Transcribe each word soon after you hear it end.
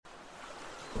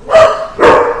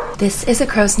This is a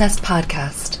Crow's Nest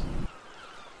podcast.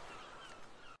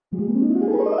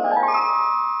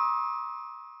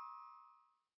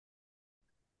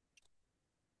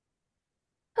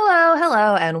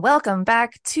 Hello, and welcome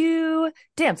back to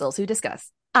Damsels Who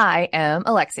Discuss. I am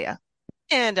Alexia.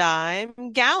 And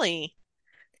I'm Gally.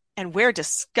 And we're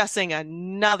discussing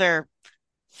another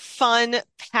fun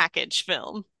package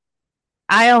film.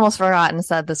 I almost forgot and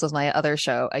said this was my other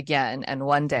show again, and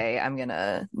one day I'm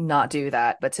gonna not do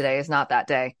that, but today is not that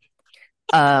day.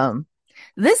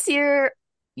 This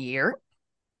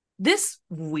this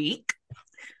week,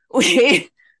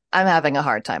 I'm having a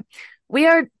hard time. We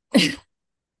are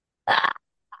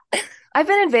I've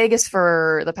been in Vegas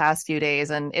for the past few days,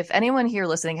 and if anyone here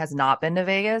listening has not been to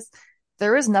Vegas,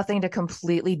 there is nothing to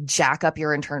completely jack up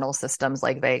your internal systems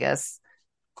like Vegas.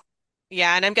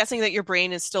 Yeah, and I'm guessing that your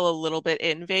brain is still a little bit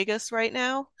in Vegas right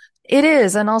now. It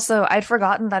is, and also I'd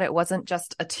forgotten that it wasn't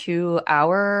just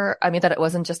that it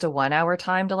wasn't just a 1 hour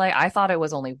time delay. I thought it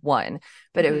was only one,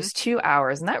 but it hmm was 2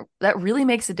 hours, and that really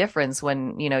makes a difference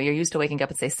when, you're used to waking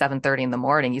up at say 7:30 in the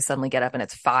morning, you suddenly get up and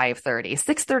it's 5:30.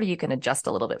 6:30 you can adjust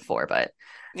a little bit for, but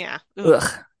Yeah. Ugh.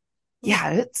 ugh.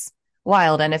 Yeah, it's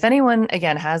wild. And if anyone,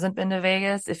 again, hasn't been to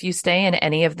Vegas, if you stay in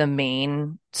any of the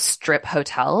main strip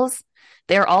hotels,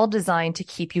 they're all designed to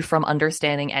keep you from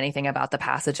understanding anything about the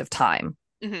passage of time.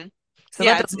 hmm So that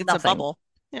Yeah, does it's a nothing. bubble.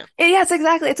 Yeah. Yes,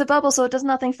 exactly. It's a bubble, so it does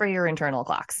nothing for your internal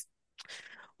clocks.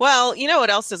 Well, you know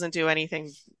what else doesn't do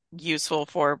anything useful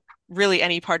for really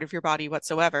any part of your body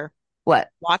whatsoever? What?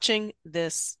 Watching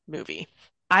this movie.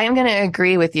 I am going to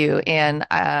agree with you. And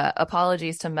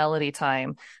apologies to Melody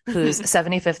Time, whose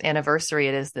 75th anniversary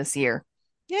it is this year.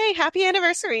 Yay, happy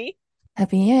anniversary.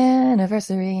 Happy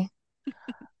anniversary.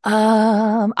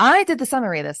 I did the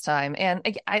summary this time, and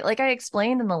like I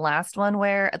explained in the last one,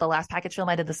 where the last package film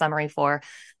I did the summary for,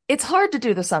 it's hard to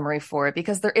do the summary for it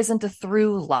because there isn't a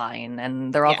through line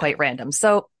and they're all Yeah. quite random.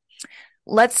 So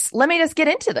let me just get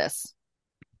into this.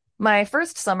 My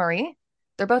first summary,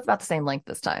 they're both about the same length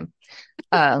this time.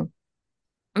 Uh,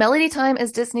 Melody Time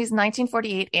is Disney's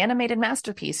 1948 animated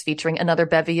masterpiece featuring another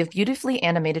bevy of beautifully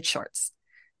animated shorts.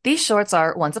 These shorts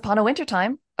are Once Upon a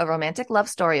Wintertime, a romantic love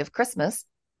story of Christmas,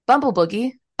 Bumble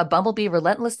Boogie, a bumblebee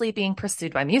relentlessly being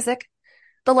pursued by music,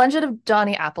 The Legend of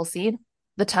Johnny Appleseed,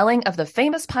 the telling of the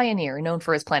famous pioneer known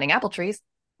for his planting apple trees,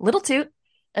 Little Toot,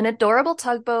 an adorable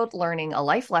tugboat learning a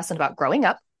life lesson about growing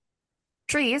up,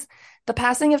 Trees, the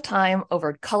passing of time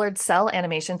over colored cell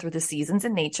animation through the seasons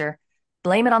in nature,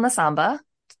 Blame It on the Samba,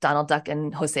 Donald Duck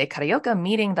and Jose Carioca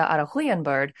meeting the Arahuayan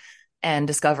bird and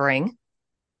discovering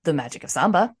the magic of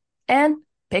samba, and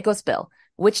Pecos Bill,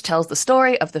 which tells the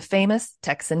story of the famous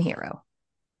Texan hero.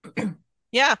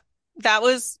 Yeah,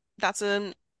 that's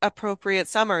an appropriate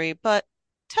summary, but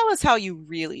tell us how you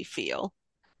really feel.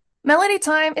 Melody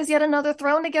Time is yet another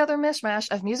thrown together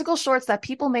mishmash of musical shorts that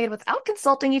people made without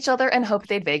consulting each other and hoped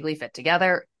they'd vaguely fit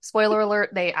together. Spoiler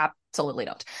alert, they absolutely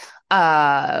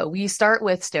don't. We start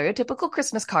with stereotypical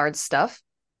Christmas cards stuff.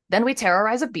 Then we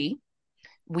terrorize a bee.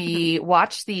 We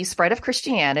watch the spread of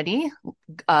Christianity,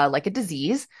 like a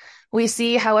disease. We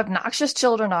see how obnoxious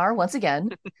children are once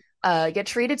again. Get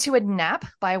treated to a nap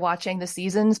by watching the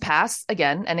seasons pass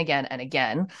again and again and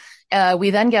again. We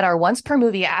then get our once per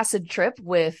movie acid trip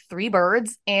with three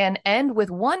birds and end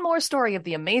with one more story of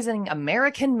the amazing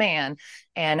American man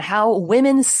and how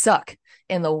women suck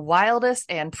in the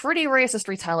wildest and pretty racist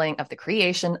retelling of the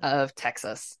creation of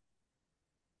Texas.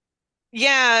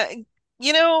 Yeah,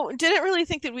 didn't really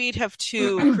think that we'd have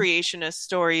two creationist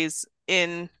stories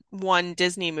in one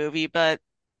Disney movie, but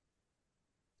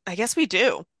I guess we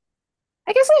do.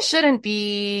 I guess I shouldn't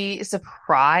be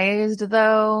surprised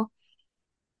though.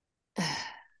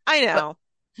 I But know.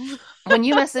 when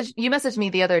you messaged me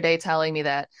the other day telling me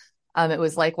that it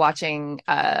was like watching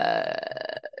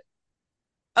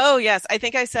Oh, yes, I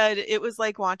think I said it was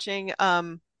like watching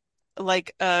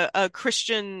like a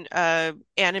Christian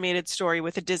animated story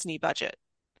with a Disney budget.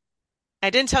 I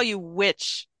didn't tell you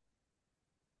which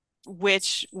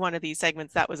one of these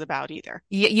segments that was about either.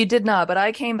 you did not, but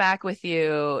I came back with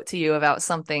you about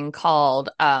something called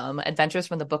Adventures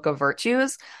from the Book of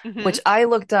Virtues, hmm which I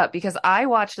looked up because I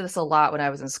watched this a lot when I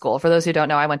was in school. For those who don't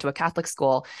know, I went to a Catholic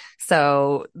school,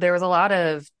 so there was a lot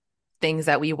of things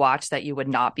that we watched that you would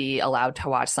not be allowed to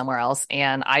watch somewhere else.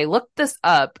 And I looked this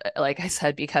up, like I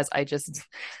said, because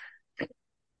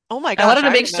Oh my I wanted gosh, to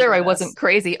I make sure remember I wasn't this.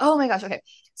 crazy. Oh my gosh. Okay.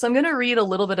 So I'm going to read a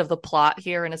little bit of the plot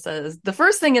here. And it says the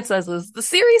first thing it says is the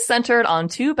series centered on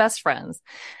two best friends,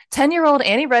 10-year-old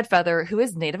Annie Redfeather, who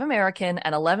is Native American,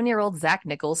 and 11-year-old Zach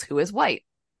Nichols, who is white.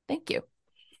 Thank you.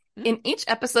 Mm. In each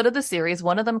episode of the series,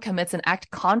 one of them commits an act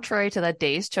contrary to that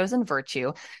day's chosen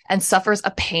virtue and suffers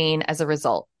a pain as a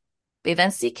result. They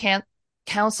then seek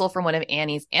counsel from one of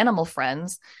Annie's animal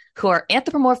friends, who are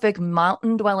anthropomorphic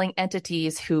mountain dwelling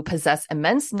entities who possess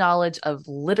immense knowledge of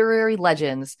literary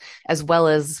legends, as well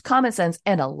as common sense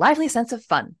and a lively sense of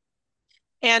fun.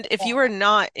 And if you were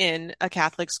not in a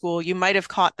Catholic school, you might have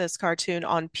caught this cartoon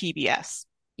on PBS,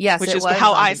 Yes, which it is was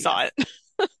how on I saw PBS.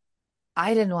 it.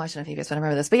 I didn't watch it on PBS, but I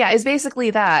remember this. But yeah, it's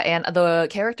basically that. And the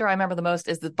character I remember the most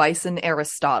is the bison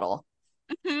Aristotle.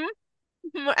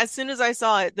 As soon as I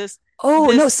saw it, Oh,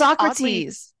 no, this oddly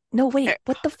Socrates. No, wait,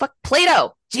 what the fuck?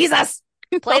 Plato. Jesus.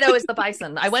 Plato is the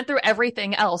bison. I went through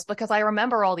everything else because I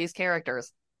remember all these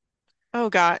characters. oh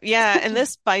God. Yeah, and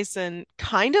this bison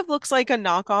kind of looks like a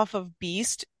knockoff of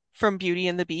Beast from Beauty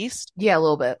and the Beast. Yeah, a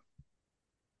little bit.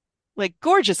 Like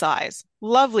gorgeous eyes,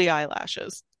 lovely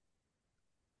eyelashes,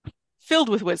 filled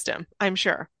with wisdom, I'm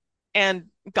sure. And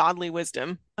godly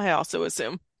wisdom, I also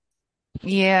assume.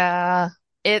 Yeah.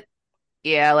 It,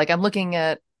 yeah, like I'm looking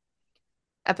at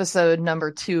episode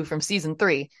number 2 from season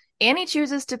 3. Annie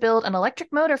chooses to build an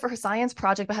electric motor for her science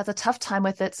project, but has a tough time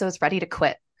with it, so is ready to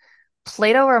quit.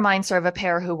 Plato reminds her of a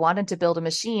pair who wanted to build a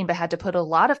machine, but had to put a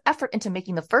lot of effort into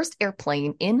making the first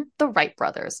airplane in the Wright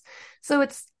brothers. So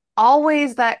it's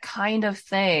always that kind of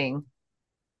thing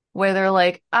where they're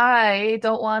like, I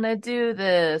don't want to do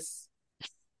this.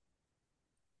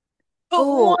 But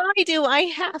Oh, why do I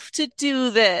have to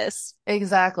do this?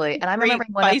 exactly. And I'm Great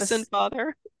remembering one bison episode.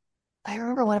 father. I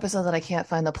remember one episode that I can't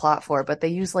find the plot for, but they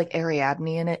use like Ariadne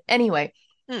in it. Anyway,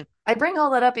 Hmm. I bring all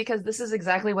that up because this is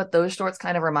exactly what those shorts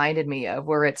kind of reminded me of,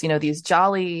 where it's, these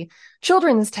jolly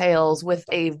children's tales with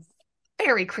a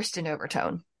very Christian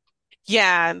overtone.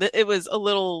 Yeah, it was a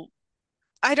little,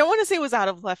 I don't want to say it was out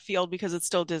of left field because it's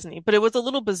still Disney, but it was a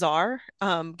little bizarre,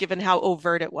 given how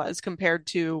overt it was compared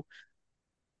to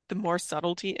the more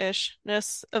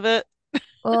subtlety-ishness of it.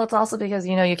 Well, it's also because,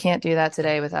 you can't do that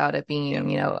today without it Yeah.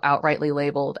 being, outrightly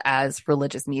labeled as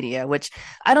religious media, which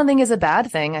I don't think is a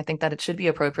bad thing. I think that it should be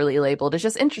appropriately labeled. It's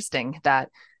just interesting that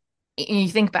you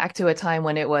think back to a time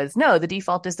when it was, no, the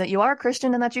default is that you are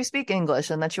Christian and that you speak English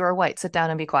and that you are white. Sit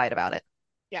down and be quiet about it.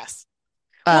 Yes.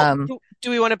 Well, Um, do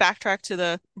we want to backtrack to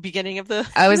the beginning of the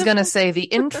I was the going to film? say the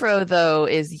intro, though,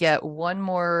 is yet one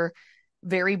more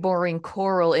very boring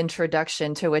choral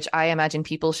introduction to which I imagine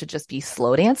people should just be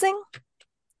slow dancing.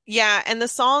 Yeah, and the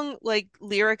song like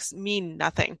lyrics mean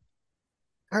nothing.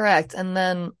 Correct. And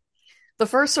then the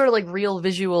first sort of like real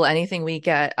visual anything we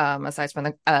get, aside from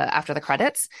the after the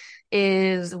credits,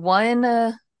 is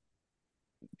one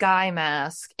guy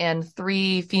mask and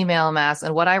 3 female masks.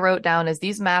 And what I wrote down is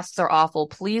these masks are awful.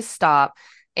 Please stop.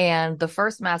 And the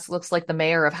first mask looks like the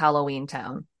mayor of Halloween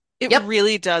Town. It Yep,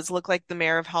 really does look like the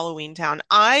mayor of Halloween Town.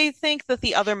 I think that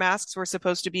the other masks were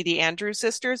supposed to be the Andrews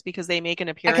sisters because they make an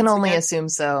I can appearance only again. assume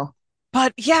so.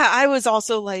 But yeah, I was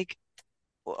also like,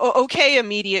 okay,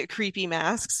 immediate creepy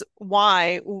masks.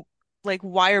 Why? Like,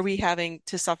 why are we having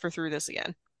to suffer through this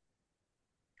again?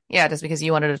 Yeah, just because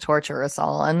you wanted to torture us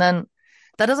all. And then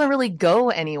that doesn't really go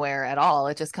anywhere at all.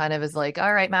 It just kind of is like,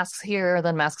 all right, masks here,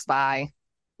 then masks by.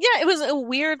 Yeah, it was a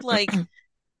weird, like,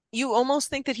 you almost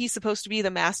think that he's supposed to be the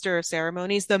master of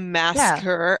ceremonies, the Yeah.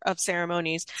 masker of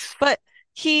ceremonies, but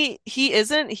he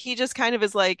isn't. He just kind of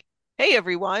is like, hey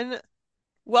everyone,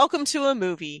 welcome to a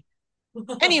movie.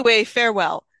 Anyway,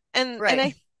 farewell. And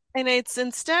Right. and it's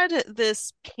instead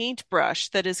this paintbrush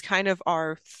that is kind of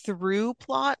our through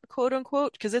plot, quote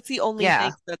unquote, because it's the only thing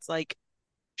Yeah. that's like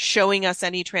showing us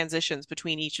any transitions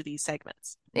between each of these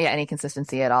segments. Yeah, any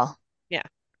consistency at all. Yeah.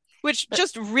 Which But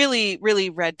just really,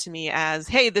 really read to me as,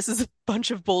 hey, this is a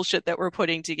bunch of bullshit that we're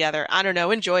putting together. I don't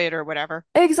know, enjoy it or whatever.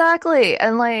 exactly.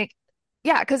 And like,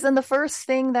 yeah, because then the first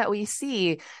thing that we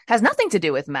see has nothing to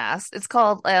do with masks. It's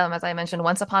called, as I mentioned,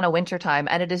 Once Upon a Winter Time,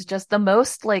 and it is just the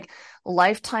most like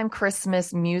lifetime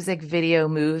Christmas music video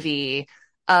movie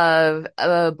of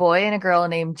a boy and a girl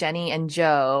named Jenny and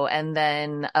Joe, and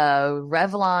then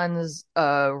Revlon's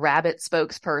rabbit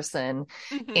spokesperson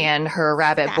Hmm. and her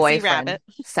rabbit Sassy boyfriend, rabbit.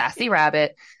 Sassy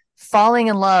Rabbit, falling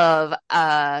in love,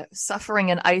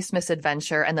 suffering an ice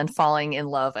misadventure, and then falling in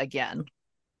love again.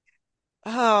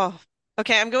 Oh,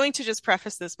 okay. I'm going to just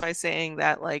preface this by saying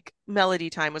that like Melody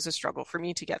Time was a struggle for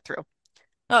me to get through.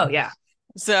 Oh yeah.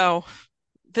 So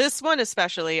this one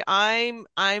especially, I'm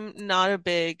not a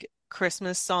big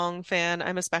Christmas song fan.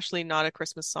 I'm especially not a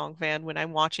Christmas song fan when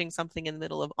I'm watching something in the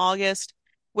middle of August,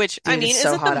 which I Dude, it's mean so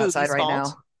isn't the hot outside movie's right fault.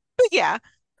 now. But yeah,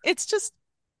 it's just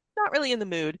not really in the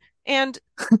mood. And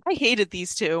I hated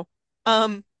these two.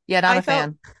 Um, Yeah, not I a felt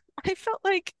fan. I felt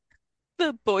like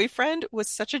the boyfriend was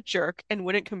such a jerk and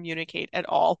wouldn't communicate at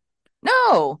all.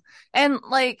 No. And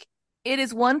like it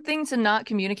is one thing to not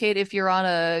communicate if you're on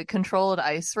a controlled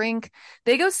ice rink.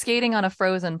 They go skating on a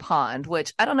frozen pond,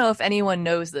 which I don't know if anyone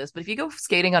knows this, but if you go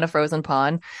skating on a frozen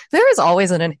pond, there is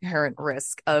always an inherent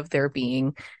risk of there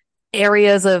being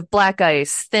areas of black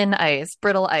ice, thin ice,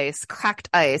 brittle ice, cracked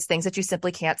ice, things that you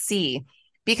simply can't see.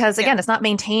 Because Yeah. again, it's not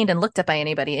maintained and looked at by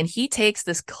anybody. And he takes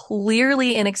this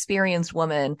clearly inexperienced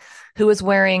woman who is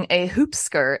wearing a hoop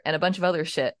skirt and a bunch of other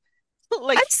shit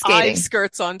Like ice five skating.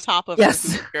 skirts on top of her Yes.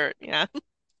 hoop skirt. Yeah.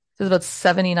 There's about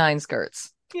 79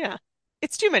 skirts. Yeah.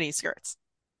 It's too many skirts.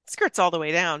 Skirts all the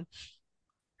way down.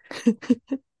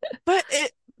 But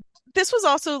this was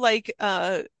also like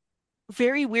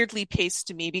very weirdly paced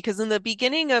to me because in the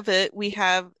beginning of it we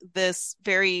have this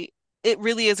very it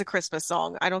really is a Christmas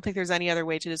song. I don't think there's any other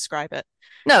way to describe it.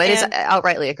 No, it is And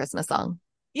outrightly a Christmas song.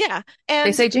 yeah, They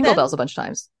and say jingle then bells a bunch of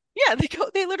times. yeah,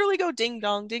 they literally go ding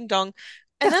dong ding dong.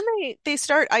 And Yeah. then they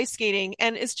start ice skating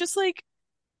and it's just like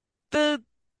the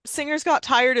singers got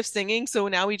tired of singing, so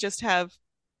now we just have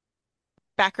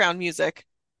background music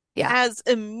Yeah. as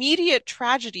immediate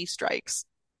tragedy strikes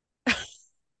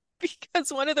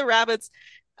because one of the rabbits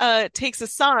takes a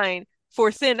sign for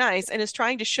thin ice and is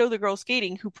trying to show the girl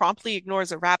skating, who promptly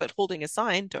ignores a rabbit holding a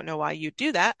sign. Don't know why you'd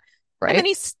do that. And then Right?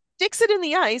 he sticks it in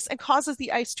the ice and causes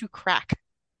the ice to crack.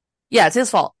 Yeah, it's his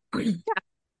fault.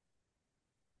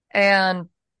 And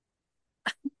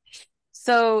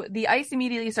so the ice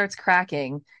immediately starts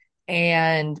cracking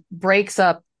and breaks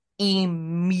up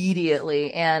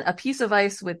immediately. And a piece of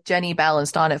ice with Jenny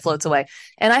balanced on it floats away.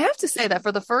 And I have to say that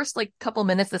for the first like couple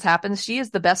minutes this happens, she is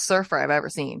the best surfer I've ever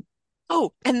seen.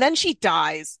 Oh, and then she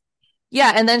dies.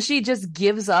 Yeah, and then she just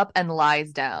gives up and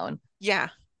lies down. Yeah.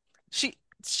 She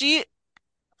she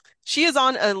she is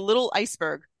on a little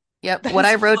iceberg Yep. that What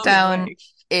is I wrote floating down away.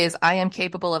 is I am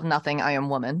capable of nothing. I am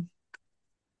woman.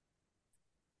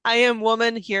 I am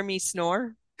woman, hear me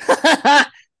snore.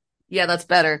 Yeah, that's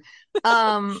better.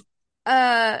 Um,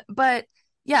 but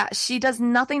yeah, she does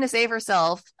nothing to save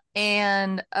herself,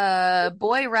 and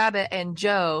Boy Rabbit and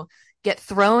Joe get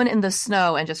thrown in the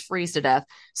snow and just freeze to death.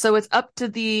 So it's up to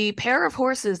the pair of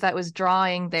horses that was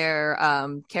drawing their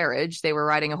carriage. They were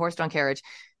riding a horse-drawn carriage.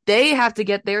 They have to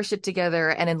get their shit together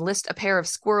and enlist a pair of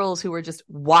squirrels who were just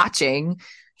watching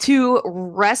to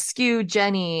rescue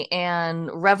Jenny and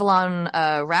Revlon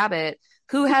Rabbit,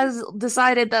 who has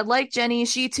decided that, like Jenny,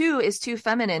 she too is too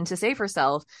feminine to save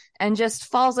herself and just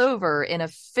falls over in a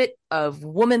fit of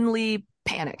womanly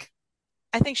panic.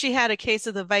 I think she had a case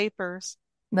of the vipers.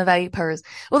 The vipers.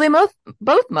 Well, they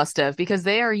both must have because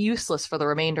they are useless for the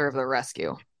remainder of the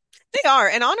rescue. They are.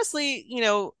 And honestly,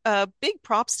 big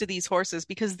props to these horses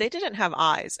because they didn't have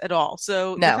eyes at all.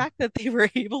 So the No, fact that they were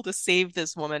able to save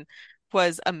this woman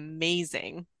was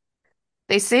amazing.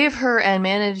 they save her and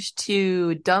manage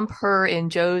to dump her in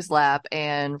Joe's lap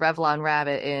and Revlon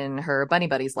Rabbit in her bunny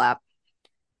buddy's lap.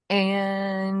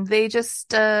 And they just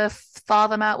thaw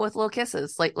them out with little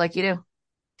kisses, like you do.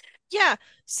 Yeah.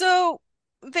 So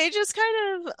they just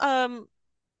kind of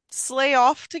sleigh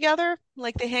off together.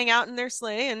 Like they hang out in their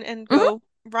sleigh and Mm-hmm. go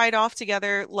ride off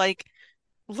together like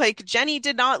Jenny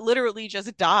did not literally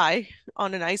just die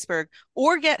on an iceberg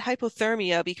or get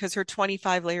hypothermia because her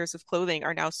 25 layers of clothing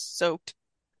are now soaked.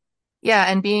 Yeah,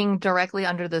 and being directly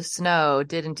under the snow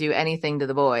didn't do anything to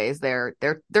the boys. They're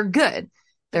good. They're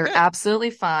They're good.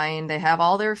 absolutely fine. They have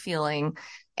all their feeling.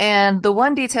 And the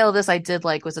one detail of this I did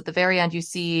like was at the very end you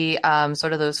see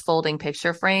sort of those folding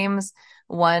picture frames.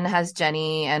 One has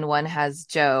Jenny and one has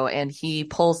Joe, and he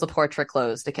pulls the portrait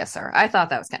closed to kiss her. I thought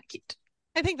that was kind of cute.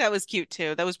 I think that was cute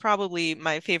too. That was probably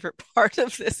my favorite part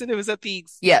of this, and it was at the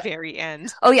Yeah. very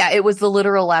end. Oh yeah, it was the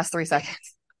literal last 3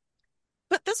 seconds.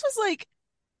 But this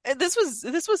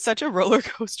was such a roller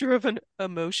coaster of an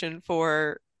emotion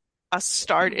for a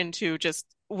start into just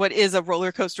what is a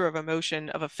roller coaster of emotion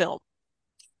of a film.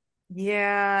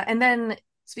 Yeah, and then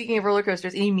speaking of roller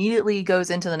coasters, it immediately goes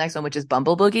into the next one, which is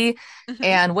Bumble Boogie. Mhm.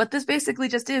 And what this basically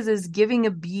just is giving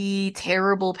a bee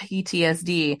terrible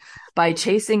PTSD by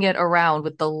chasing it around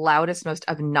with the loudest, most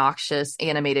obnoxious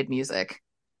animated music.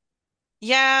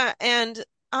 Yeah, and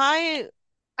I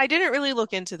didn't really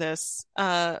look into this,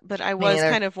 but I Me was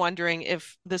neither. kind of wondering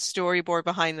if the storyboard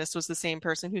behind this was the same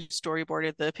person who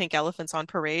storyboarded the pink elephants on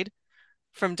parade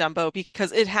from Dumbo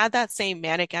because it had that same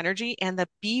manic energy and the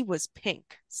bee was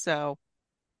pink. So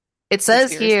It says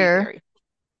conspiracy here theory.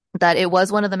 that it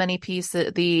was one of the many pieces.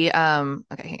 Okay,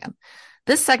 hang on.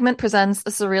 This segment presents a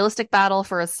surrealistic battle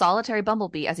for a solitary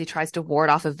bumblebee as he tries to ward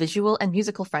off a visual and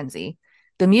musical frenzy.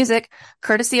 The music,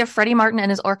 courtesy of Freddie Martin and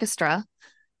his orchestra,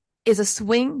 is a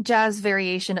swing jazz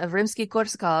variation of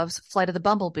Rimsky-Korsakov's Flight of the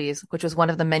Bumblebees, which was one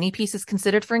of the many pieces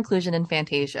considered for inclusion in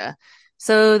Fantasia.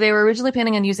 So they were originally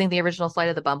planning on using the original Flight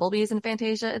of the Bumblebees in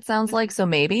Fantasia, it sounds like. Mhm. So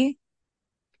maybe.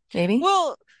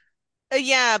 Well,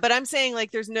 yeah, but I'm saying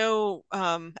like there's no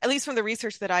at least from the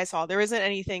research that I saw, there isn't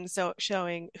anything so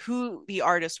showing who the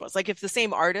artist was. Like if the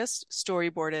same artist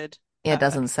storyboarded It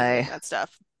doesn't any of say. that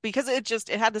stuff because it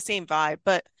had the same vibe,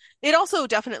 but it also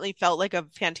definitely felt like a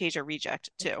Fantasia reject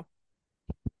too.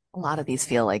 A lot of these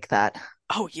feel like that.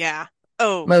 Oh yeah.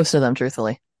 Oh, Most of them,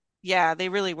 truthfully. yeah, they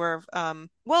really were.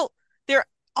 Well, they're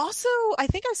also, I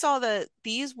think I saw that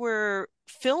these were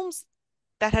films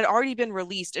that had already been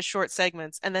released as short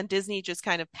segments, and then Disney just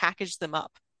kind of packaged them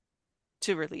up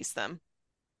to release them.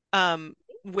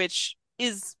 Which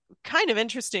is kind of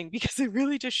interesting because they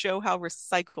really just show how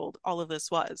recycled all of this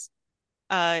was.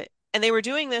 Uh, and they were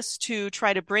doing this to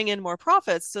try to bring in more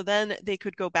profits so then they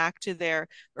could go back to their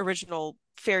original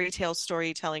fairy tale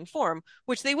storytelling form,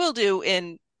 which they will do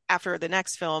in after the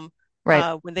next film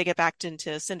Right. when they get back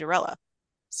into Cinderella.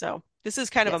 So this is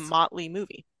kind of a Yes. motley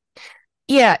movie.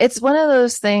 Yeah, it's one of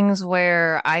those things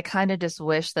where I kind of just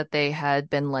wish that they had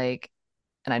been like,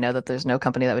 and I know that there's no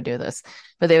company that would do this,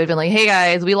 but they would have been like, hey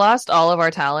guys, we lost all of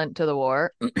our talent to the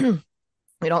war.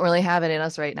 We don't really have it in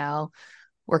us right now.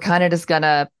 We're kind of just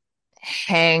gonna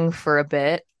hang for a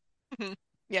bit.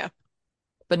 Yeah,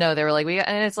 But no, they were like,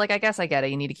 and it's like, I guess I get it.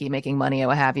 You need to keep making money and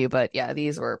what have you. But yeah,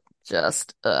 these were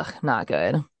just, not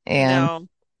good. And no.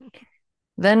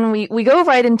 then we go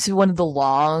right into one of the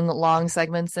long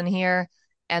segments in here.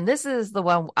 And this is the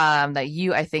one that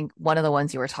I think one of the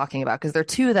ones you were talking about, because there are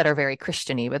two that are very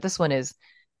Christiany, but this one is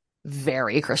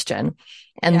very Christian.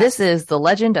 And this Yes. is the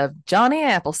legend of Johnny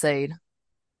Appleseed.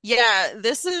 Yeah,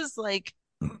 this is like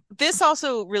this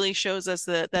also really shows us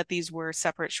that these were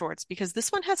separate shorts because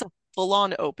this one has a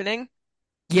full-on opening.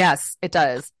 Yes, it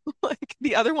does. Like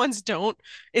the other ones don't.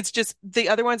 It's just the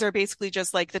other ones are basically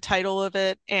just like the title of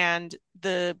it and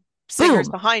the singers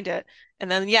Boom. behind it. And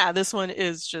then yeah, this one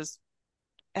is just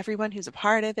everyone who's a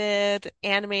part of it,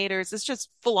 animators. It's just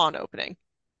full-on opening.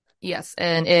 Yes,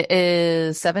 and it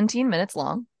is 17 minutes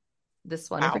long. This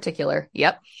one in Wow. particular.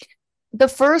 Yep. The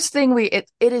first thing it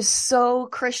is so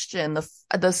Christian.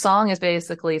 The song is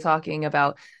basically talking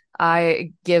about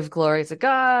I give glory to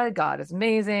God. God is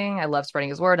amazing. I love spreading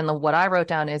his word. And what I wrote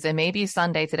down is it may be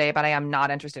Sunday today, but I am not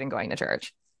interested in going to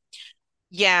church.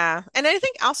 Yeah. And I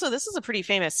think also this is a pretty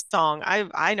famous song.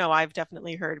 I know I've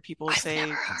definitely heard people I've never say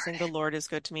heard sing the it. Lord is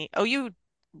good to me. Oh, you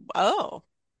oh.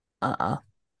 Uh-uh.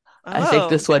 I think Oh,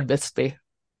 this okay. one missed me.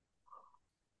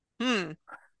 Hmm.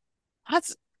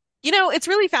 That's it's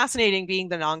really fascinating being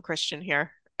the non-Christian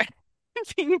here.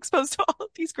 Being exposed to all of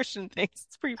these Christian things.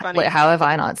 It's pretty Like, funny. how have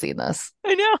I not seen this?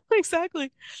 I know,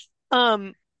 exactly.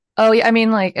 Um, Oh, yeah. I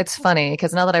mean, like, it's funny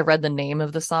because now that I read the name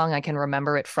of the song, I can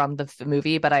remember it from the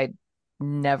movie, but I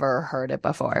never heard it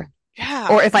before. Or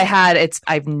yeah. if I had,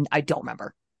 I don't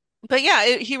remember. But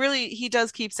yeah, he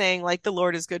does keep saying like the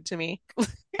Lord is good to me.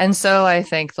 And so I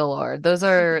thank the Lord. Those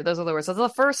are the words. So the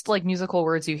first like musical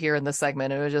words you hear in this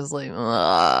segment, it was just like,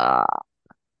 "Ugh."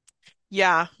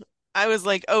 Yeah. I was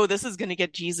like, "Oh, this is gonna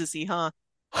get Jesus-y, huh?"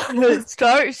 It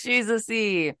starts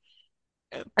Jesus-y.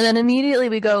 And then immediately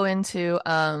we go into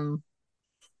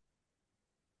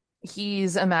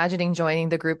he's imagining joining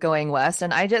the group going west.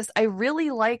 And I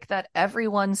really like that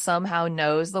everyone somehow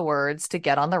knows the words to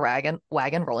get on the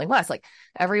wagon rolling west. Like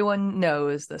everyone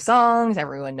knows the songs,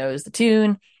 everyone knows the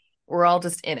tune. We're all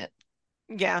just in it.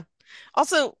 Yeah.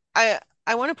 Also, I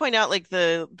want to point out like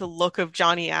the look of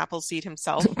Johnny Appleseed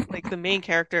himself, like the main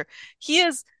character. He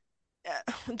is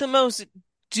the most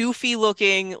doofy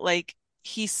looking, like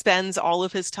he spends all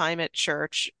of his time at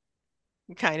church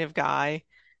kind of guy.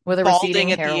 With a receding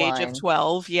Balding at the age of hairline.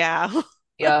 12. Yeah.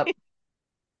 Yep.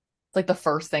 It's like the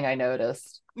first thing I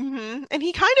noticed. And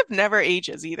he kind of never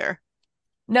ages either.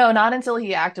 No, not until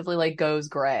he actively like goes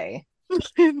gray.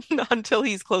 Not until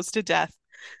he's close to death.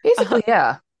 Uh, Basically,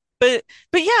 yeah. but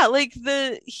but yeah, like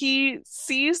the he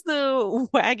sees the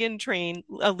wagon train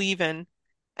leaving,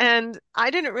 and I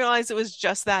didn't realize it was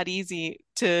just that easy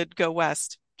to go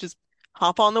west. Just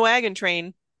hop on the wagon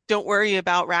train. Don't worry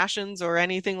about rations or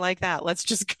anything like that. Let's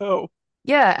just go.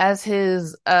 Yeah, as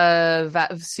his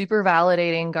super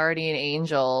validating guardian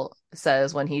angel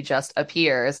says when he just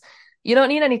appears, you don't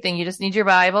need anything. You just need your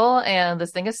Bible and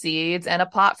this thing of seeds and a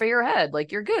pot for your head.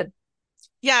 Like you're good.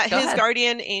 Yeah, Go his ahead.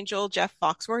 guardian angel, Jeff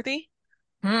Foxworthy.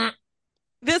 Hmm.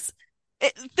 This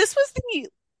this was the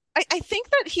I think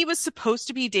that he was supposed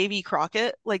to be Davy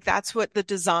Crockett. Like that's what the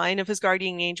design of his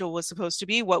guardian angel was supposed to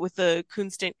be, what with the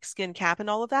coonskin cap and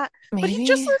all of that. But he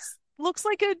just Maybe. looks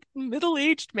like a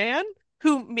middle-aged man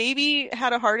who maybe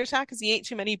had a heart attack because he ate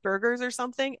too many burgers or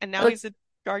something, and now Look, he's a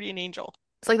guardian angel.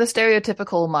 it's like the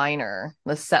stereotypical miner,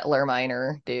 the settler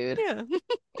miner dude Yeah.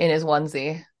 in his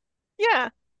onesie. Yeah.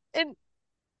 And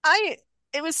I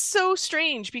it was so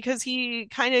strange because he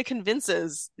kind of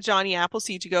convinces Johnny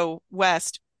Appleseed to go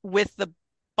west with the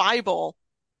Bible.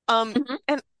 Mhm.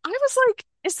 And I was like,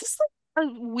 is this like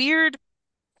a weird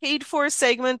paid for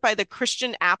segment by the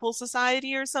Christian Apple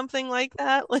Society or something like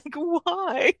that? Like,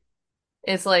 why?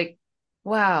 It's like,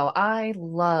 wow, I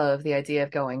love the idea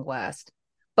of going west.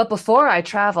 But before I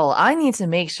travel, I need to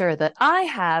make sure that I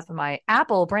have my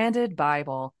Apple branded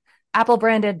Bible. Apple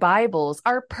branded Bibles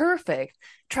are perfect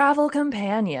travel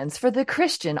companions for the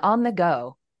Christian on the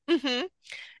go. hmm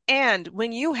And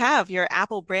when you have your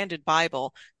Apple branded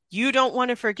Bible, you don't want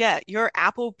to forget your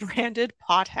Apple branded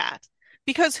pot hat.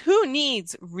 Because who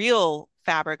needs real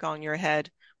fabric on your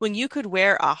head when you could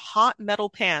wear a hot metal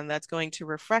pan that's going to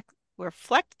reflect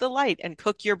the light and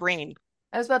cook your brain?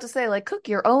 I was about to say, like, cook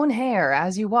your own hair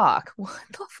as you walk. What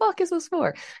the fuck is this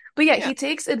for? But yeah, Yeah. he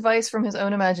takes advice from his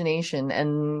own imagination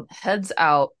and heads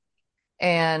out.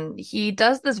 And he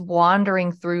does this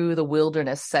wandering through the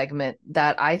wilderness segment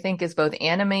that I think is both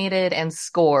animated and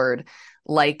scored,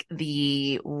 like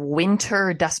the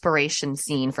winter desperation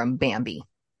scene from Bambi.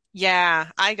 Yeah,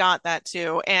 I got that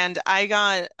too. And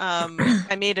I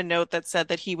made a note that said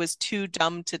that he was too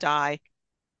dumb to die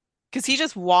because he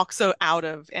just walks so out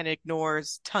of and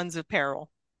ignores tons of peril.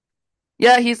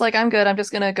 Yeah, he's like, I'm good. I'm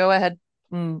just gonna go ahead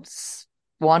and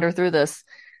wander through this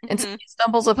until hmm he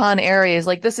stumbles upon areas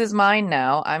like this is mine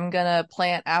now. I'm gonna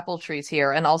plant apple trees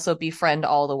here and also befriend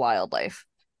all the wildlife.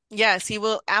 Yes, he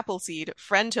will Appleseed,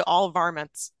 friend to all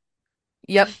varmints.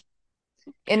 Yep.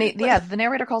 And But yeah, the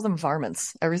narrator calls them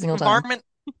varmints every single time. varmint,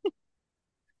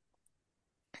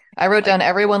 I wrote like, down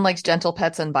everyone likes gentle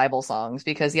pets and Bible songs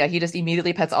because yeah, he just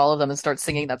immediately pets all of them and starts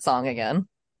singing that song again.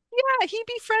 yeah, he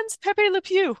befriends Pepe Le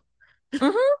Pew,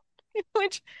 Hmm.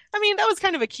 which I mean, that was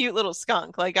kind of a cute little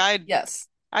skunk. Like Yes.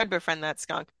 I'd befriend that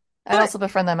skunk. I'd But also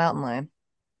befriend that mountain lion.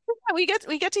 yeah, we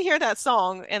get to hear that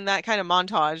song and that kind of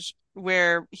montage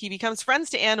where he becomes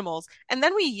friends to animals, and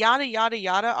then we yada yada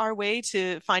yada our way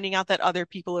to finding out that other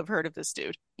people have heard of this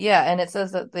dude. Yeah, and it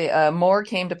says that the Moore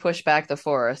came to push back the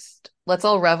forest. Let's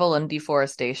all revel in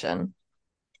deforestation.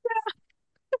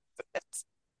 It's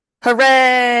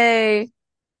Hooray!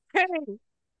 great.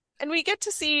 And we get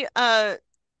to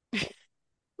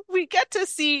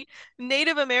see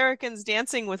Native Americans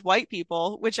dancing with white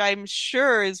people, which I'm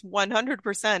sure is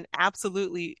 100%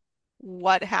 absolutely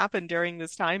what happened during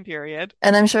this time period.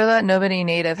 And I'm sure that nobody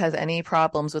native has any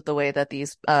problems with the way that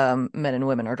these men and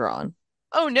women are drawn.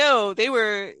 Oh no,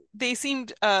 they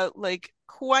seemed like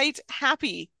quite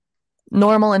happy,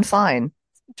 Normal and fine.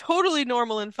 totally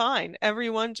normal and fine.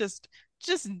 Everyone just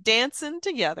dancing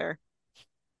together.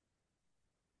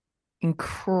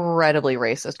 Incredibly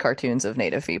racist cartoons of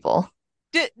native people.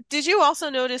 Did you also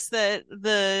notice that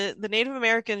the Native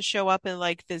Americans show up in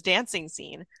like this dancing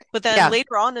scene, but then Yeah.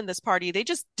 later on in this party they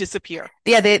just disappear.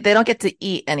 Yeah, they don't get to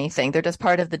eat anything. They're just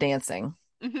part of the dancing.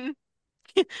 hmm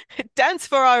Dance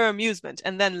for our amusement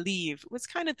and then leave was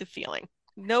kind of the feeling.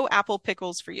 No apple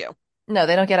pickles for you. No,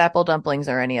 they don't get apple dumplings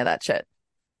or any of that shit.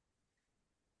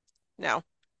 No.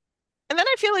 And then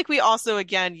I feel like we also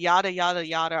again yada yada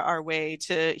yada our way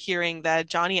to hearing that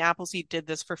Johnny Appleseed did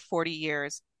this for 40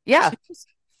 years. Yeah.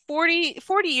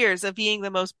 40 years of being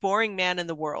the most boring man in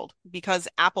the world because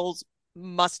apples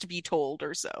must be told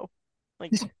or so.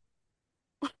 Like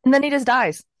And then he just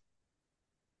dies.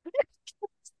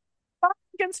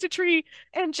 against a tree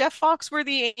and Jeff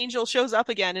Foxworthy Angel shows up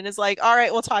again and is like, "All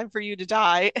right, well time for you to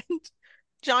die." And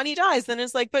Johnny dies then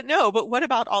is like, "But no, but what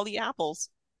about all the apples?"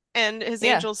 And his Yeah.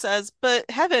 angel says, "But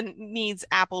heaven needs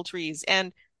apple trees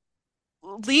and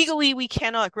legally we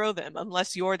cannot grow them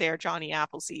unless you're there, Johnny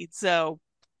Appleseed. So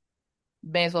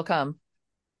May as well come.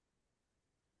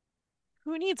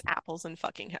 who needs apples in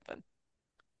fucking heaven?"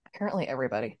 Apparently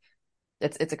everybody.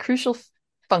 It's a crucial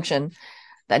function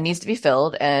that needs to be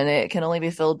filled, and it can only be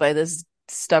filled by this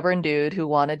stubborn dude who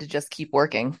wanted to just keep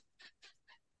working.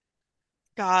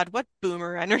 God, what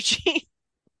boomer energy.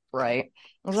 Right. It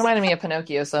was reminding me of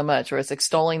Pinocchio so much, where it's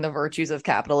extolling the virtues of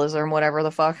capitalism, whatever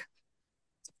the fuck.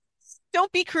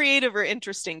 Don't be creative or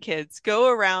interesting, kids. Go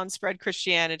around, spread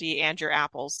Christianity and your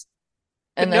apples,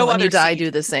 but And then no when you other die, seed.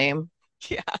 do the same.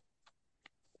 Yeah,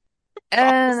 And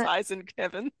prophesize in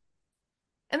heaven.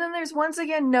 and then there's once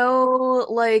again no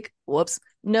like whoops,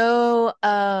 no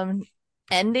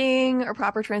ending or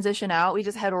proper transition out. We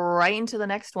just head right into the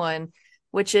next one,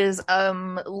 which is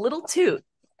Little Toot.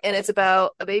 And it's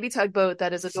about a baby tugboat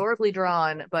that is adorably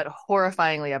drawn but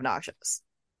horrifyingly obnoxious.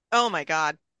 Oh my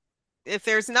God. If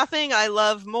there's nothing I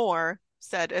love more,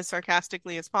 said as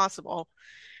sarcastically as possible,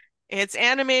 it's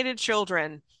animated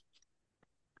children.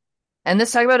 And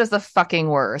this tugboat is the fucking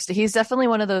worst. He's definitely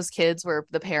one of those kids where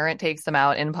the parent takes them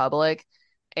out in public,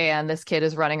 and this kid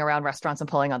is running around restaurants and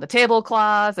pulling on the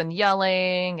tablecloths and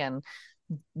yelling and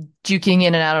juking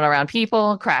in and out and around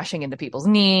people, crashing into people's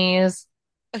knees.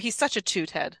 Oh, he's such a toot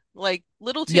head. Like,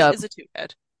 little toot Yup. is a toot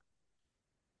head.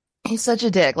 He's such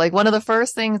a dick. Like one of the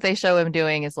first things they show him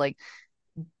doing is like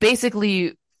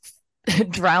basically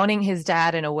drowning his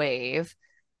dad in a wave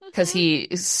because Hmm. he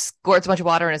squirts a bunch of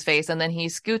water in his face, and then he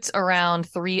scoots around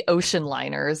three ocean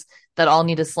liners that all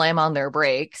need to slam on their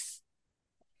brakes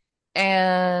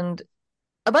and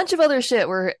a bunch of other shit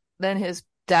where then his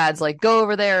dad's like, go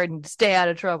over there and stay out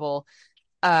of trouble.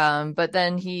 But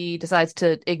then he decides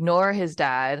to ignore his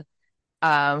dad,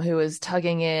 who is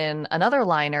tugging in another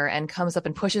liner and comes up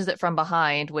and pushes it from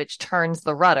behind, which turns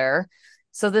the rudder.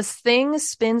 So this thing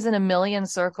spins in a million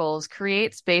circles,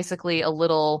 creates basically a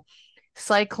little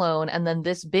cyclone, and then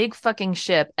this big fucking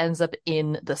ship ends up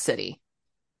in the city.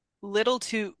 Little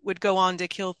toot would go on to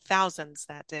kill thousands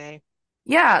that day.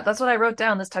 Yeah, that's what I wrote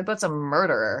down. This tugboat's a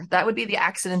murderer. That would be the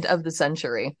accident of the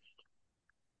century.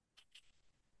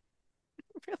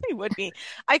 Really would be.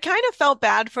 I kind of felt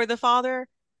bad for the father.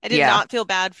 I did Yeah, not feel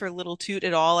bad for little toot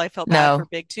at all. I felt bad for no,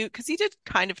 big toot because he did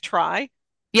kind of try.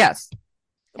 yes.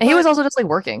 And he was But also just like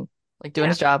working, like doing yeah,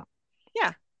 his job.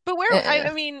 yeah. But where Eh,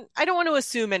 I mean, I don't want to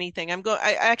assume anything. I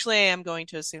am going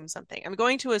to assume something. I'm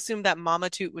going to assume that Mama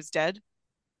Toot was dead.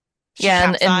 She yeah,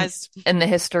 and capsized. in the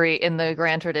history, in the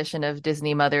grand tradition of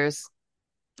Disney mothers,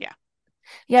 Yeah.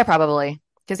 yeah, probably.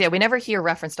 Because yeah, we never hear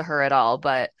reference to her at all.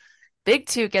 But Big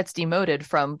Toot gets demoted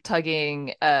from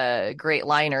tugging great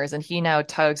liners, and he now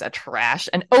tugs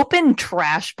an open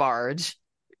trash barge.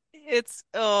 It's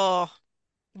oh,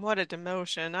 what a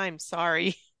demotion. I'm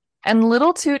sorry. And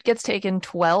Little Toot gets taken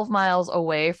 12 miles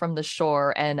away from the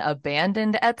shore and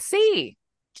abandoned at sea.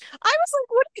 I was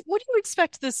like, what do you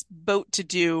expect this boat to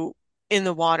do in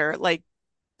the water? Like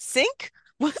sink?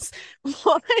 Was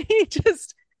why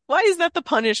just why is that the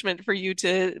punishment for you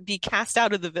to be cast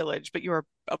out of the village, but you're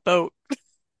a boat?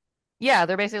 Yeah,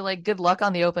 they're basically like, good luck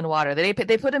on the open water. They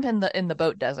put him in the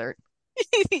boat desert.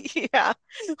 Yeah.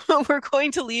 We're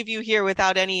going to leave you here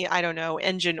without any, I don't know,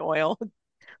 engine oil.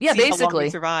 Yeah, See how long you basically.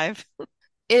 survive.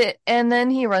 And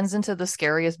then he runs into the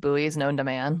scariest buoys known to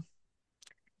man.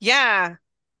 Yeah.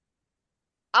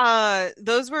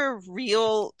 Those were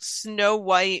real Snow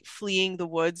White fleeing the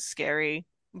woods scary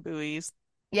buoys.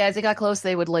 Yeah, as they got close,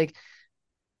 they would like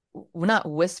not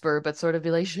whisper, but sort of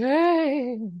be like,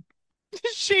 shame,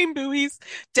 Shame buoys.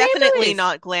 shame Definitely buoys.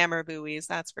 not glamour buoys,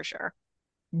 that's for sure.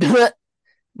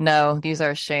 No, these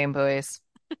are shame buoys.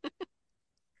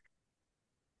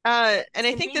 And It's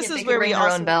I think this convenient. is They can where we ring their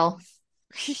own also, bell.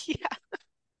 yeah,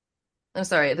 I'm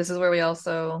sorry. This is where we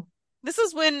also this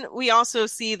is when we also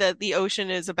see that the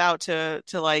ocean is about to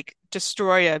like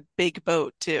destroy a big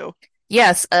boat too.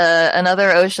 Yes,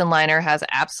 another ocean liner has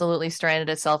absolutely stranded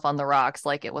itself on the rocks.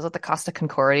 Like it was at the Costa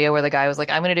Concordia where the guy was like,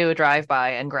 I'm going to do a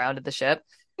drive-by and grounded the ship.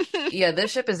 Yeah,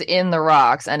 this ship is in the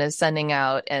rocks and is sending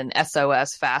out an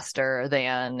SOS faster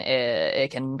than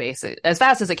it can basic as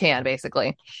fast as it can,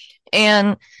 basically.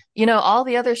 And all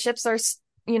the other ships are,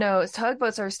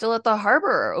 tugboats are still at the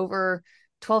harbor over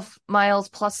 12 miles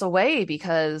plus away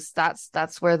because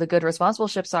that's where the good responsible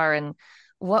ships are. And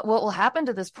what will happen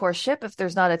to this poor ship if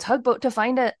there's not a tugboat to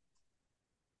find it?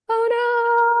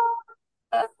 Oh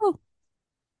no. Oh.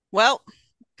 Well,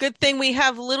 good thing we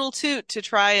have Little Toot to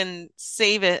try and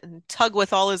save it and tug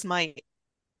with all his might.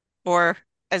 Or,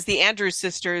 as the Andrews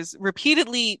sisters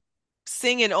repeatedly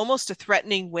sing in almost a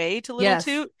threatening way to Little Yes.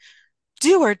 Toot,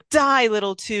 do or die,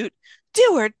 Little Toot.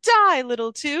 Do or die,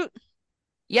 Little Toot.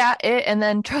 Yeah, and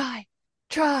then try,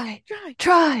 Try.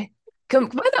 try.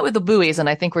 Combine that with the buoys, and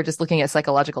I think we're just looking at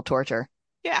psychological torture.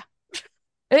 Yeah.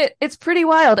 It's pretty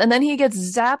wild. And then he gets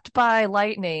zapped by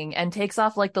lightning and takes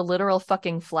off like the literal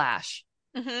fucking flash.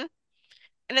 Hmm.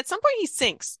 And at some point he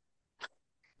sinks.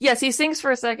 Yes, he sinks for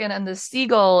a second, and the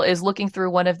seagull is looking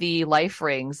through one of the life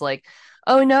rings, like,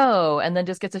 oh no, and then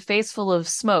just gets a face full of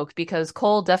smoke because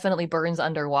coal definitely burns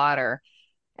underwater.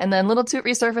 And then Little Toot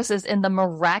resurfaces in the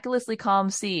miraculously calm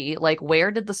sea. Like,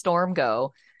 where did the storm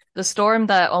go? The storm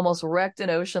that almost wrecked an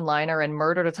ocean liner and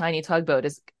murdered a tiny tugboat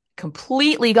is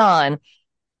completely gone.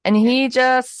 And Yeah. he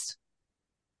just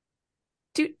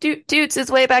toots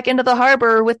his way back into the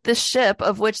harbor with this ship,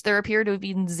 of which there appear to have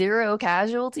been zero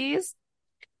casualties.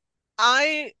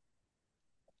 I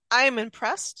I am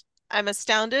impressed. I'm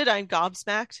astounded, I'm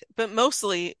gobsmacked, but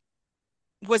mostly,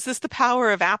 was this the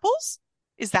power of apples?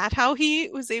 Is that how he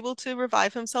was able to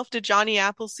revive himself? Did Johnny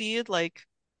Appleseed like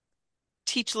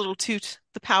teach little Toot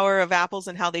the power of apples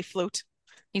and how they float?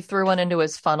 He threw one into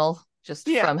his funnel just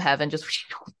Yeah. from heaven, just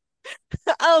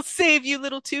I'll save you,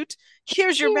 little Toot.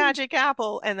 Here's your magic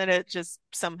apple. And then it just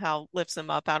somehow lifts him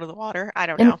up out of the water. I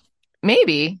don't and know.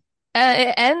 maybe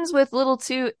it ends with little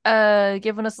Toot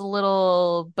giving us a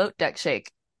little boat deck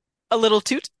shake, A little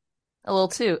Toot. a little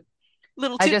toot.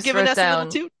 Little I Toot just giving wrote us a little down,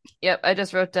 Toot. yep, I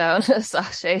just wrote down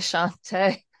Sachet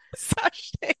Chante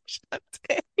Sachet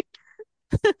Shante.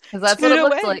 because that's what Toot it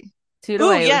looked away. like. Toot Ooh,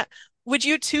 away. yeah. Would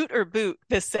you toot or boot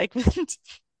this segment?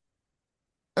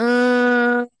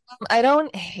 Um, I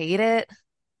don't hate it,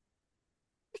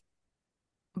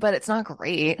 but it's not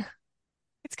great.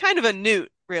 It's kind of a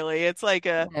newt, really. It's like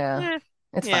a Yeah, eh,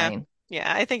 it's yeah. fine.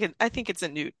 Yeah, I think it's a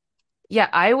newt. Yeah,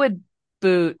 I would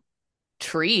boot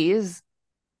trees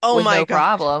Oh with my no God.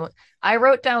 problem. I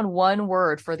wrote down one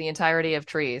word for the entirety of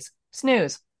trees.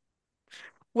 Snooze.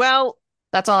 Well,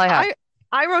 That's all I have.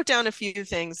 I wrote down a few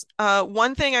things.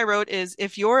 One thing I wrote is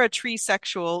if you're a tree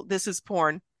sexual, this is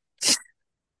porn.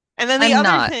 And then the I'm other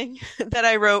not. thing that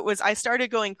I wrote was I started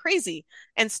going crazy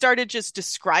and started just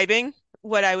describing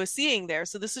what I was seeing there.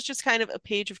 So this is just kind of a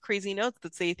page of crazy notes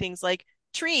that say things like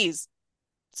trees,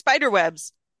 spider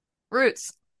webs.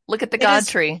 Roots. Look at the It God is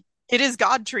tree. it is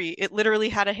God tree. It literally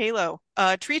had a halo.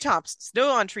 Treetops,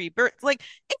 snow on tree, birds. Like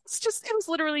it was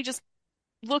literally just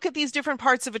look at these different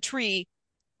parts of a tree.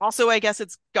 Also, I guess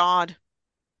it's God.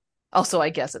 Also,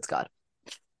 I guess it's God.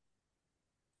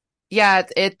 Yeah,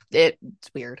 it's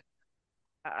weird.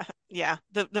 Yeah,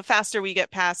 the faster we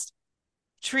get past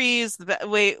trees,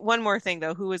 wait, one more thing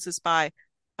though. Who is this by?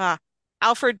 Uh,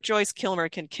 Alfred Joyce Kilmer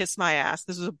can kiss my ass.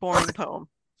 This is a boring poem.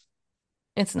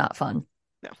 It's not fun.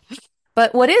 No,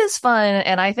 But what is fun,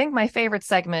 and I think my favorite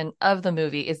segment of the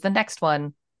movie is the next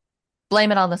one,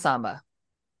 Blame It on the Samba.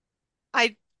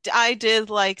 I I did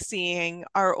like seeing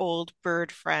our old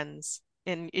bird friends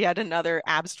in yet another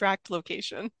abstract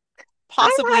location, I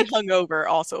possibly had, hungover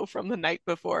also from the night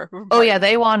before from oh yeah, partying.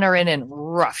 they wander in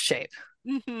rough shape.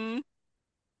 Hmm.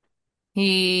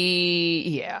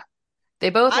 Yeah. They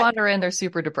both I wander in, they're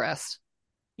super depressed.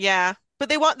 Yeah, but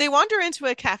they wander into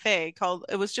a cafe called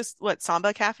it was just what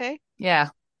Samba Cafe Yeah.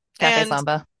 Cafe and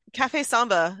Samba. Cafe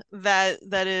Samba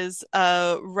that is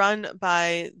run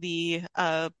by the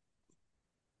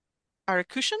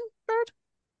Aracucan bird,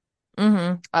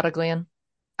 Mm-hmm. Aragoyan.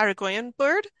 Aragoyan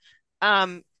bird,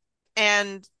 um,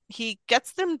 and he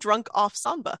gets them drunk off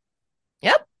samba,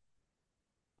 Yep.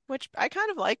 which I kind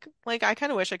of like. Like I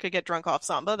kind of wish I could get drunk off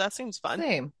samba. That seems fun.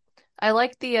 Same. I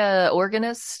like the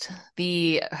organist.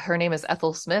 The Her name is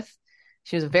Ethel Smith.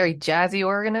 She was a very jazzy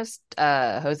organist.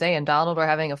 Jose and Donald were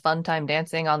having a fun time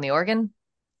dancing on the organ.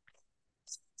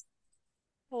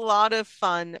 A lot of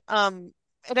fun.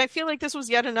 And I feel like this was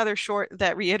yet another short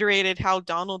that reiterated how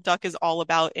Donald Duck is all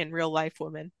about in real life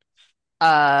women.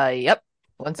 Yep.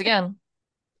 Once again.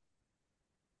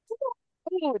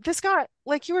 Oh, this got,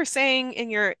 like you were saying in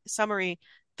your summary,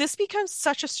 this becomes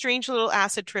such a strange little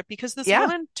acid trip because this Yeah.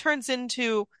 woman turns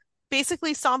into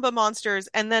basically samba monsters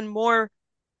and then more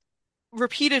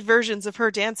repeated versions of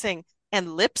her dancing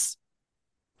and lips.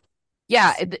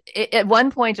 Yeah. It at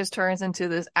one point just turns into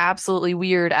this absolutely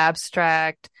weird,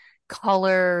 abstract,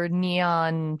 color,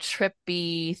 neon,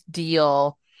 trippy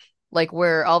deal. Like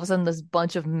where all of a sudden this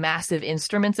bunch of massive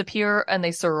instruments appear and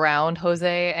they surround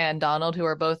Jose and Donald, who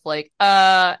are both like,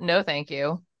 no, thank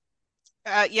you.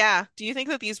 Yeah. Do you think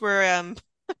that these were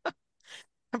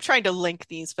I'm trying to link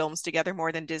these films together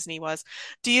more than Disney was.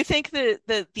 Do you think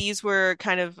that these were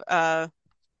kind of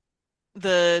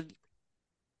the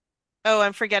oh,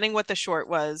 I'm forgetting what the short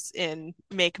was in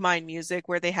Make Mine Music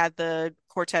where they had the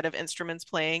quartet of instruments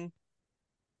playing.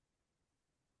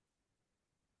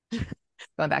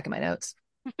 Going back in my notes.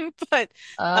 But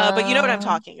but you know what I'm Uh,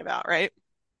 talking about, right?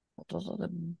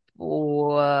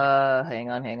 hang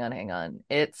on.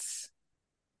 It's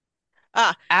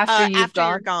Ah, After You've after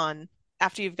you're Gone. gone.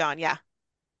 After you've gone, yeah.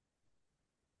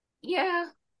 Yeah,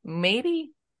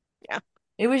 maybe. Yeah.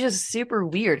 It was just super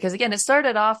weird because again, it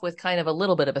started off with kind of a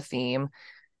little bit of a theme,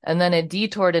 and then it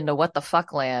detoured into what the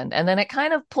fuck land, and then it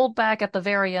kind of pulled back at the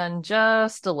very end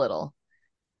just a little.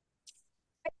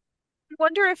 I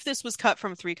wonder if this was cut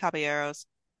from Three Caballeros.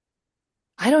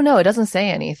 I don't know. It doesn't say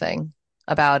anything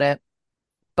about it,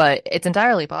 but it's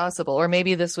entirely possible. Or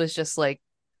maybe this was just like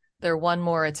their one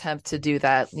more attempt to do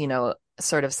that,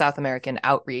 sort of South American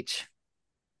outreach.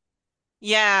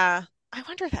 Yeah, I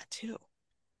wonder that too.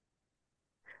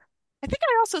 I think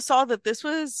I also saw that this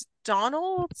was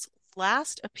Donald's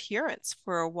last appearance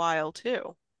for a while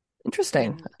too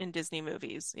Interesting. in Disney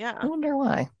movies. I Yeah. wonder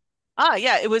why.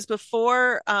 Yeah, it was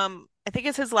before I think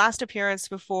it's his last appearance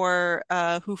before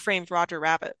Who Framed Roger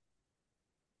Rabbit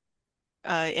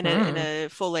in Hmm. a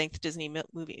full-length Disney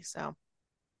movie. So,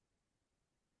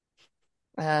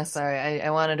 Sorry, I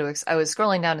wanted to. I was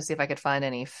scrolling down to see if I could find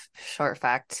any short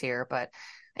facts here, but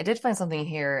I did find something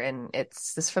here, and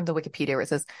it's this is from the Wikipedia where it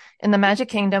says, "In the Magic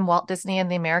Kingdom, Walt Disney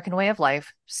and the American Way of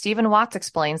Life." Stephen Watts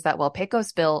explains that while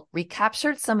Pecos Bill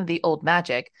recaptured some of the old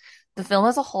magic, the film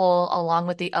as a whole, along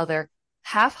with the other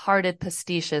half-hearted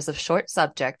pastiches of short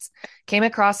subjects, came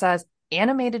across as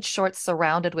animated shorts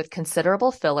surrounded with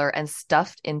considerable filler and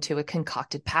stuffed into a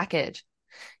concocted package.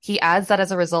 He adds that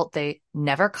as a result, they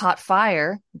never caught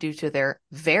fire due to their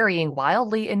varying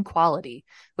wildly in quality,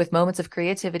 with moments of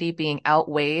creativity being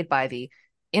outweighed by the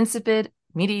insipid,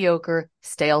 mediocre,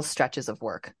 stale stretches of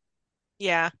work.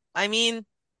 yeah. I mean,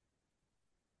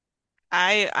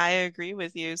 I agree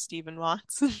with you, Stephen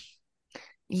Watts.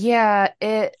 Yeah,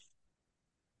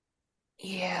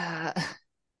 yeah,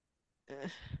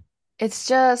 it's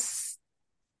just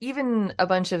even a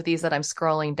bunch of these that I'm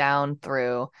scrolling down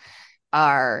through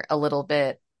are a little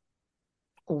bit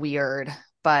weird,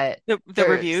 but The there's,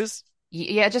 reviews.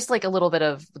 yeah, just like a little bit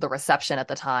of the reception at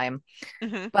the time.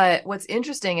 Hmm. But what's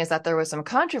interesting is that there was some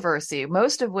controversy,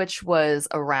 most of which was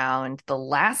around the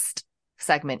last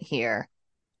segment here,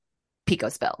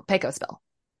 Pecos Bill,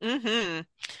 Hmm.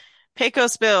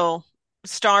 Pecos Bill,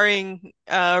 starring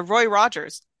Roy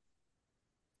Rogers.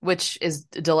 which is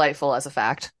delightful as a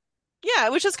fact. Yeah,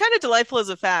 which is kind of delightful as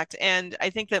a fact. And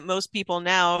I think that most people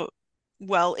now,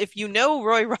 well, if you know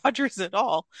Roy Rogers at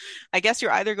all, I guess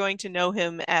you're either going to know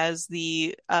him as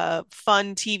the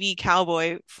fun TV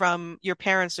cowboy from your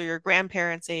parents' or your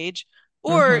grandparents' age,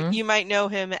 or Mm-hmm. you might know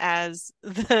him as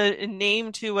the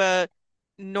name to a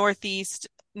northeastern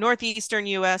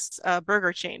US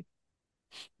burger chain.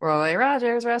 Roy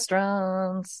Rogers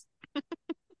Restaurants.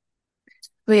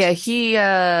 But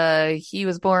yeah, he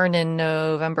was born in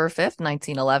November 5th,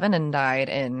 1911 and died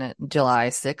in July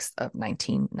 6th of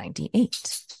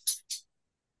 1998.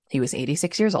 He was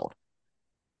 86 years old.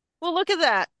 Well, look at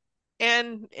that.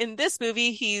 And in this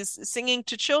movie, he's singing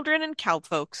to children and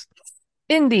cowpokes.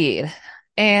 Indeed.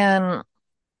 And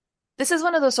this is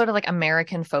one of those sort of like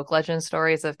American folk legend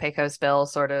stories of Pecos Bill,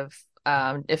 sort of.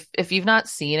 If you've not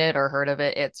seen it or heard of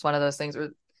it, it's one of those things where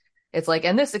it's like,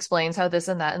 and this explains how this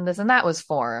and that and this and that was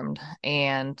formed.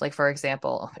 And like, for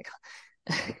example, oh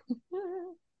my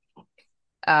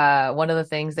God. One of the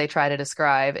things they try to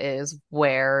describe is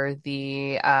where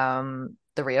the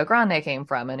Rio Grande came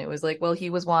from. And it was like, well, he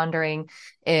was wandering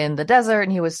in the desert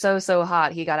and he was so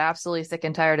hot. He got absolutely sick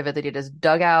and tired of it that he just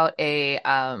dug out a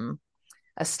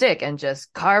stick and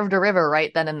just carved a river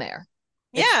right then and there.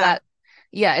 It's Yeah. that,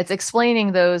 yeah, it's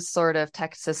explaining those sort of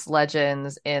Texas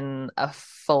legends in a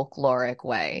folkloric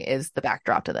way, is the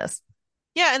backdrop to this.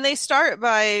 Yeah, and they start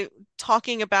by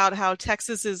talking about how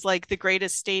Texas is like the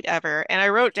greatest state ever. And I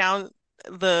wrote down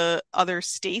the other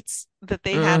states that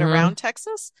they had Mm-hmm. around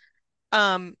Texas.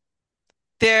 Um,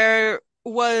 there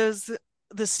was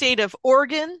the state of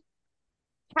Oregon,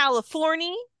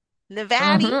 California,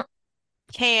 Nevada, Mm-hmm.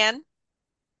 Can,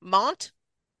 Mont,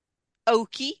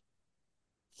 Okie,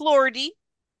 Florida,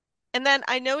 and then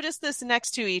I noticed this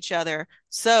next to each other.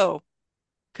 So,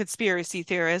 conspiracy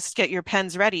theorists, get your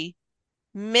pens ready.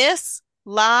 Miss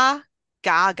La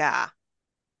Gaga.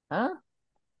 Huh?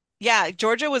 Yeah,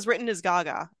 Georgia was written as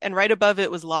Gaga, and right above it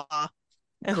was Law.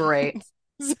 Great.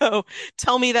 So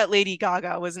tell me that Lady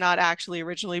Gaga was not actually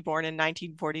originally born in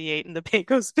 1948 in the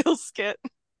Pecos Bill skit.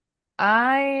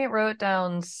 I wrote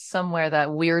down somewhere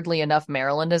that weirdly enough,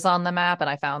 Maryland is on the map, and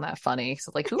I found that funny.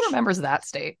 So, like, who remembers that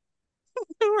state?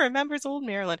 Who remembers old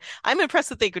Maryland? I'm impressed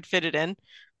that they could fit it in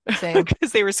Same.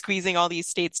 because they were squeezing all these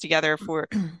states together for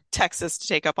Texas to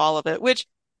take up all of it, which,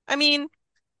 I mean,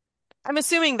 I'm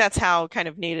assuming that's how kind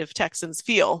of native Texans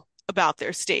feel about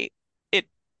their state. It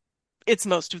it's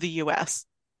most of the US.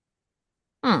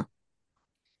 Hmm.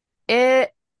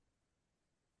 It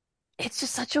it's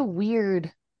just such a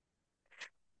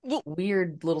Well,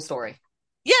 weird little story.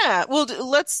 yeah, well,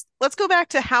 let's go back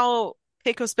to how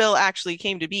Pecos Bill actually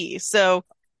came to be. So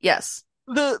Yes.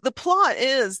 the plot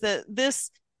is that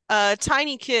this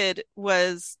tiny kid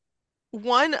was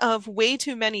one of way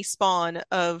too many spawn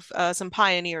of some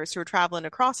pioneers who were traveling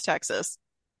across Texas,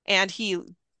 and he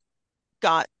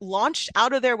got launched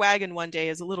out of their wagon one day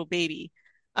as a little baby.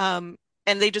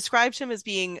 And they described him as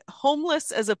being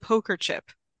homeless as a poker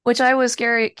chip. Which I was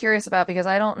curious about because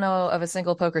I don't know of a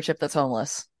single poker chip that's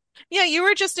homeless. Yeah, you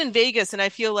were just in Vegas, and I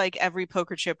feel like every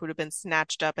poker chip would have been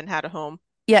snatched up and had a home.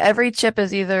 Yeah, every chip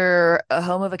is either a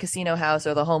home of a casino house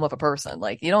or the home of a person.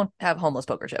 Like you don't have homeless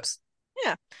poker chips.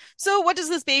 Yeah. So what does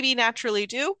this baby naturally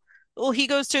do? Well, he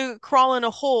goes to crawl in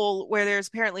a hole where there's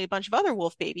apparently a bunch of other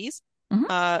wolf babies. Hmm.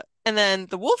 And then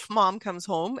the wolf mom comes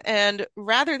home, and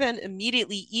rather than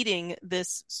immediately eating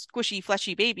this squishy,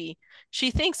 fleshy baby, she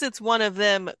thinks it's one of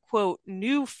them, quote,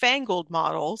 newfangled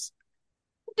models,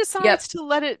 and Yep. decides to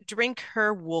let it drink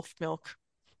her wolf milk.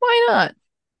 Why not?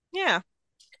 Yeah.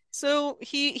 So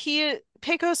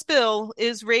Pecos Bill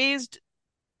is raised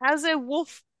as a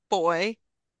wolf boy,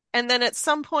 and then at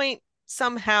some point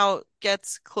somehow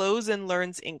gets clothes and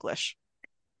learns English.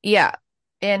 Yeah.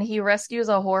 And he rescues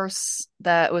a horse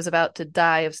that was about to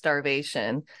die of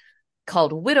starvation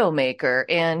called Widowmaker.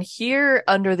 And here,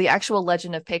 under the actual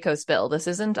legend of Pecos Bill, this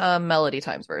isn't Melody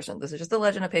Times version. This is just the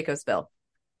legend of Pecos Bill.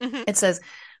 Mhm. It says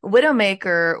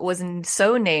Widowmaker was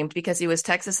so named because he was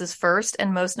Texas's first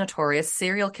and most notorious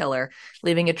serial killer,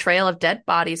 leaving a trail of dead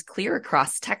bodies clear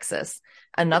across Texas.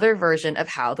 Another version of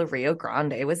how the Rio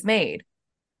Grande was made.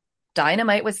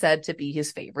 Dynamite was said to be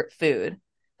his favorite food.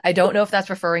 I don't know if that's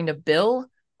referring to Bill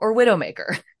or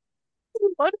Widowmaker.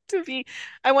 want it to be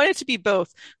I want it to be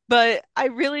both, but I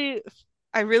really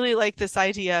like this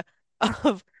idea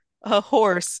of a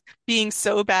horse being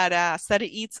so badass that it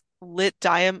eats lit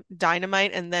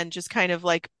dynamite and then just kind of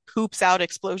like poops out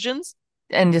explosions.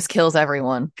 And just kills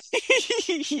everyone.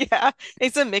 Yeah,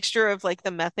 it's a mixture of like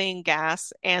the methane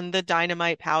gas and the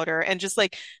dynamite powder and just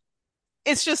like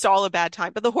it's just all a bad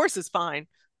time, but the horse is fine.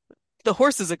 The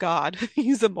horse is a god.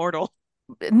 He's immortal.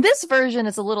 In this version,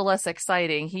 it's a little less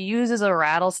exciting. He uses a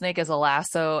rattlesnake as a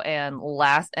lasso and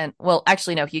well,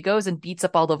 actually no, he goes and beats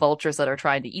up all the vultures that are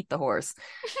trying to eat the horse.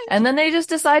 And then they just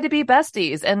decide to be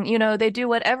besties. And they do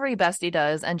what every bestie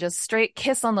does and just straight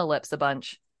kiss on the lips a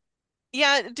bunch.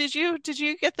 Yeah, did you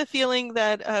get the feeling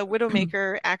that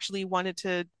Widowmaker actually wanted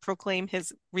to proclaim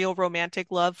his real romantic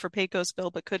love for Pecos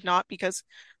Bill but could not because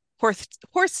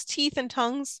horse teeth and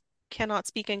tongues cannot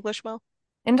speak English well?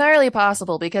 Entirely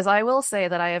possible, because I will say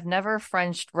that I have never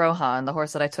Frenched Rohan, the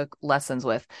horse that I took lessons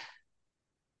with,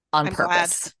 on I'm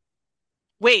glad. purpose.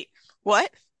 Wait,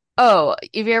 what? Oh,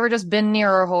 have you ever just been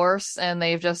near a horse and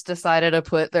they've just decided to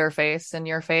put their face in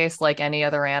your face like any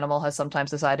other animal has sometimes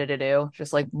decided to do?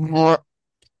 Just like,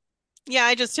 Yeah,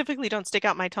 I just typically don't stick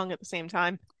out my tongue at the same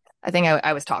time. I think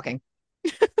I was talking.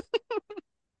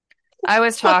 I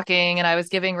was talking and I was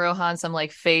giving Rohan some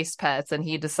like face pets, and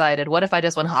he decided, what if I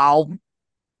just went, how?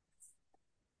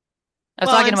 I was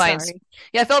Well, talking I'm to sorry.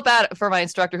 yeah, I felt bad for my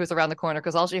instructor who's around the corner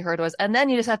because all she heard was, and then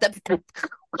you just have to,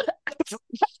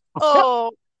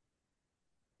 Oh,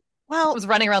 well, was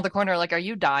running around the corner like, are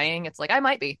you dying? It's like, I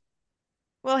might be.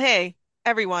 well, hey,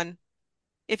 everyone.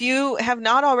 If you have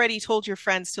not already told your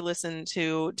friends to listen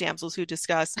to Damsels Who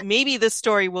Discuss, maybe this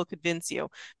story will convince you.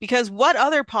 Because what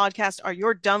other podcast are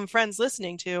your dumb friends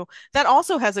listening to that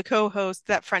also has a co-host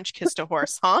that French kissed a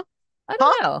horse, huh? I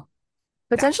Huh? don't know.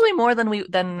 Yeah. Potentially more than we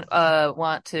than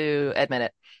want to admit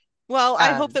it. Well,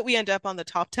 I hope Um, that we end up on the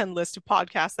top 10 list of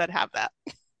podcasts that have that.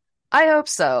 I hope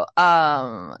so.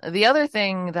 The other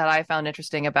thing that I found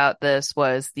interesting about this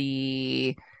was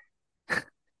the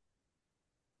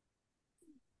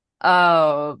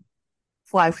uh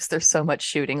why was there so much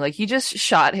shooting? Like he just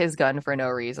shot his gun for no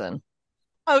reason.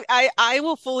 Oh, I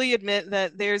will fully admit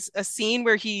that there's a scene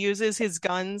where he uses his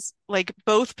guns, like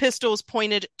both pistols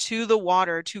pointed to the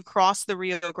water to cross the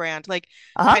Rio Grande, like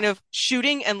Uh-huh. kind of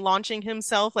shooting and launching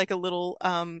himself like a little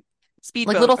Like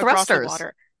speedboat little across the thrusters.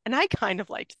 water. And I kind of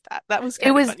liked that. That was It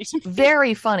kind of was funny to me.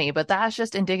 very funny, but that's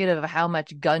just indicative of how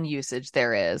much gun usage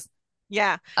there is.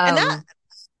 Yeah. And that Um,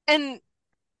 and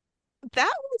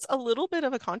that was a little bit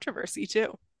of a controversy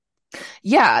too.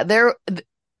 yeah,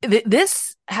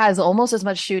 this has almost as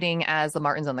much shooting as the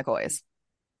Martins and the Coys.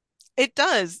 It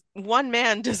does. One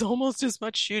man does almost as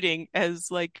much shooting as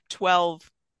like 12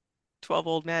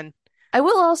 old men. I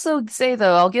will also say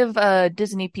though, I'll give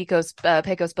Disney Pecos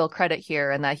Bill credit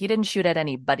here, and that he didn't shoot at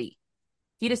anybody.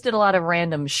 He just did a lot of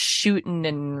random shooting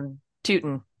and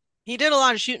tooting. He did a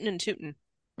lot of shooting and tooting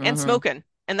and Hmm. smoking.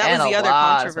 And that And was a the other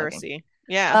lot of smoking. controversy.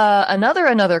 Yeah.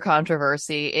 Another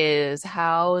controversy is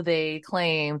how they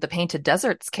claim the Painted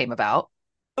Deserts came about.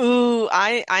 Ooh,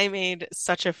 I made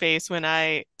such a face when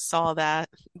I saw that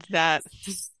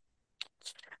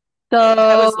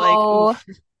I was like, So oof.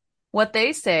 what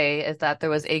they say is that there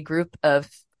was a group of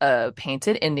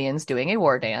painted Indians doing a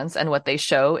war dance, and what they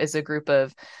show is a group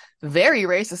of very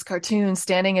racist cartoons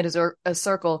standing in a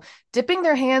circle, dipping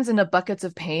their hands into buckets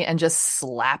of paint and just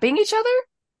slapping each other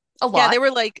a Yeah, they lot.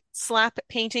 were like slap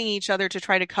painting each other to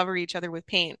try to cover each other with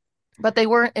paint. But they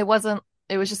weren't, it wasn't,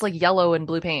 it was just like yellow and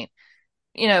blue paint.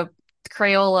 You know,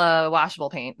 Crayola washable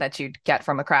paint that you'd get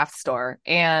from a craft store.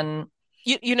 And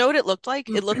You know what it looked like?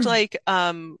 It looked like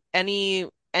any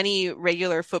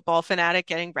regular football fanatic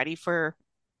getting ready for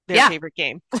their yeah, favorite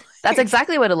game. that's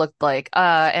exactly what it looked like.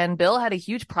 And Bill had a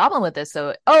huge problem with this.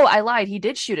 So, oh, I lied. He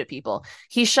did shoot at people.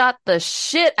 He shot the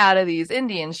shit out of these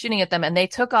Indians, shooting at them, and they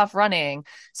took off running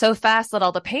so fast that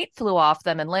all the paint flew off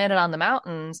them and landed on the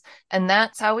mountains. And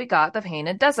that's how we got the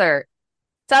painted desert.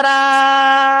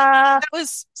 Ta-da! That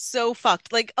was so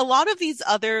fucked. Like a lot of these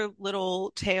other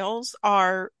little tales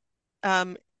are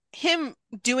um him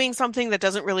doing something that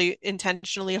doesn't really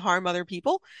intentionally harm other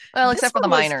people. Well, This except for the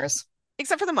one was, miners.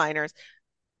 except for the miners.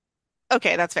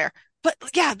 Okay, that's fair. But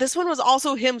yeah, this one was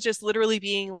also him just literally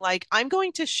being like, I'm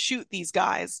going to shoot these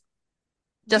guys.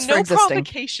 Just for No existing.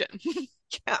 provocation.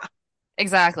 Yeah.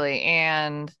 Exactly.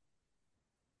 And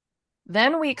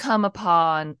then we come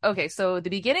upon, okay, so the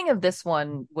beginning of this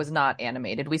one was not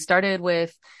animated. We started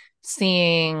with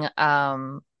seeing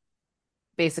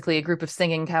basically a group of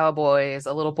singing cowboys,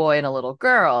 a little boy and a little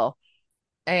girl.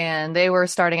 And they were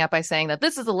starting out by saying that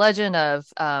this is the legend of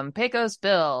Pecos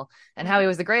Bill and how Mhm. he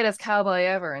was the greatest cowboy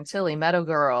ever until he met a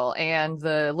girl. And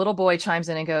the little boy chimes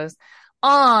in and goes,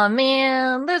 "Aw,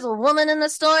 man, there's a woman in the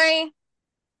story."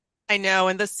 I know,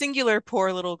 and the singular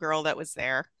poor little girl that was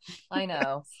there. I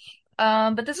know.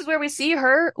 But this is where we see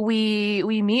her.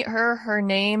 We meet her. Her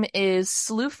name is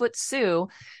Slewfoot Sue.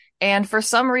 And for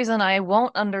some reason I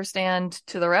won't understand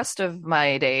to the rest of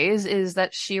my days is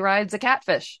that she rides a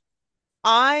catfish.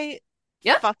 I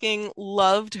Yeah, fucking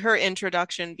loved her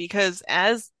introduction because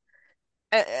as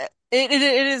it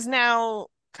is now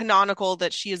canonical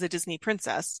that she is a Disney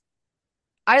princess.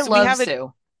 I So we love have a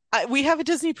Sue. we have a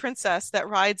Disney princess that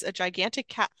rides a gigantic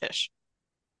catfish,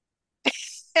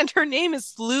 and her name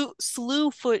is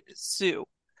Slewfoot Sue.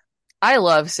 I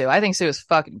love Sue. I think Sue is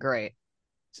fucking great.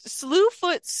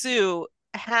 Slewfoot Sue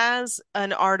has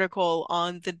an article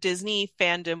on the Disney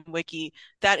fandom wiki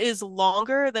that is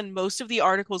longer than most of the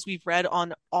articles we've read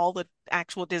on all the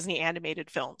actual Disney animated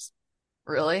films.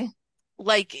 Really?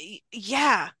 Like,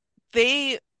 yeah,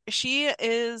 they, she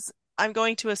is, I'm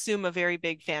going to assume a very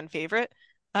big fan favorite,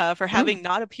 for Mm. having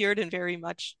not appeared in very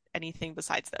much anything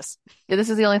besides this. Yeah, this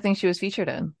is the only thing she was featured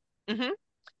in. hmm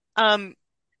Um,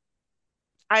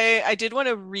 I did want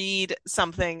to read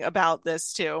something about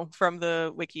this too from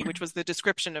the wiki, which was the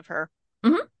description of her.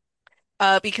 Hmm.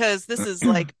 Because this is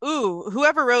like, ooh,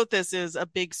 whoever wrote this is a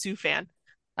big Sue fan.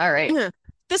 All right.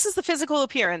 This is the physical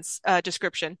appearance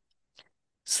description.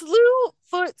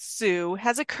 Slewfoot Sue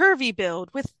has a curvy build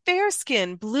with fair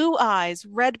skin, blue eyes,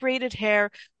 red braided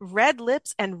hair, red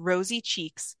lips, and rosy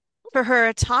cheeks. For her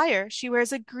attire, she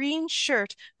wears a green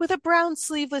shirt with a brown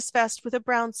sleeveless vest with a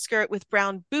brown skirt with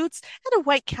brown boots and a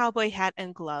white cowboy hat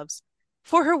and gloves.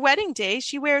 For her wedding day,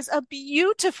 she wears a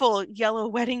beautiful yellow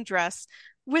wedding dress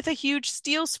with a huge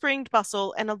steel-springed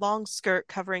bustle and a long skirt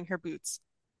covering her boots.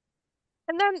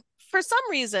 And then for some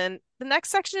reason, the next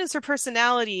section is her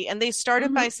personality, and they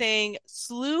started by Hmm. saying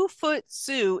Slewfoot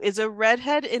Sue is a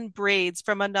redhead in braids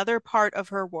from another part of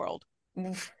her world.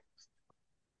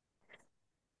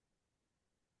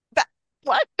 That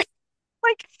what?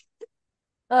 Like,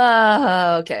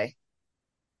 Okay.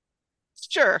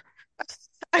 sure,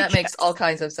 I That makes all guess.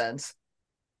 kinds of sense.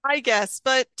 I guess,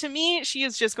 but to me, she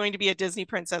is just going to be a Disney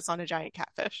princess on a giant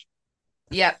catfish.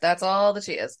 Yep, that's all that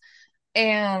she is.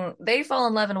 And they fall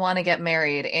in love and want to get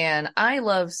married. And I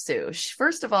love Sue.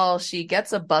 First of all, she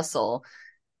gets a bustle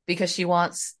because she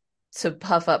wants to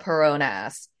puff up her own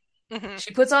ass. hmm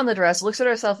She puts on the dress, looks at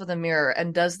herself in the mirror,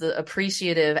 and does the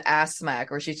appreciative ass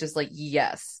smack where she's just like,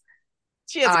 yes,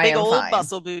 She has a I big am old fine.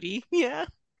 bustle booty. Yeah.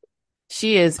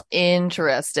 She is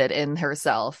interested in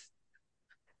herself.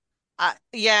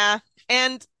 Yeah.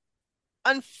 And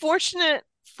unfortunate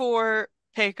for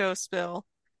Pecos Bill,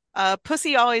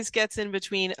 Pussy always gets in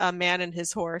between a man and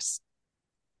his horse.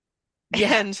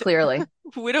 Yeah, And clearly.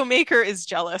 Widowmaker is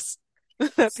jealous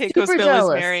that Pecos Super Bill is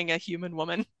jealous. marrying a human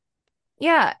woman.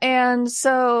 Yeah, and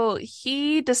so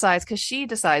he decides, because she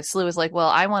decides, Slew is like, well,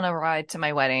 I want to ride to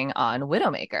my wedding on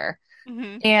Widowmaker.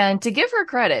 hmm And to give her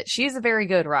credit, she's a very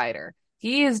good rider.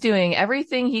 He is doing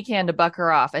everything he can to buck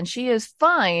her off, and she is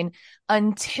fine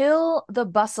until the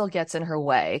bustle gets in her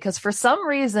way. Because for some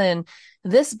reason,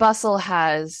 this bustle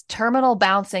has terminal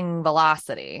bouncing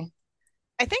velocity.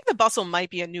 I think the bustle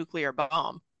might be a nuclear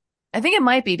bomb. I think it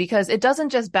might be because it doesn't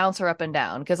just bounce her up and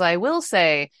down. Because I will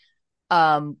say,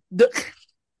 the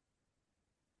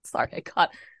sorry, I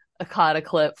caught a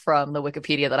clip from the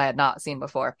Wikipedia that I had not seen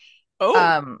before.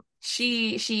 Oh, Um,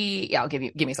 yeah, I'll give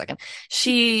me a second.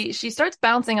 She starts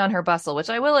bouncing on her bustle, which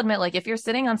I will admit, like if you're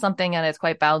sitting on something and it's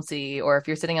quite bouncy, or if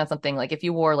you're sitting on something like if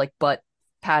you wore like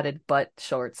padded butt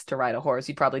shorts to ride a horse,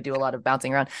 you'd probably do a lot of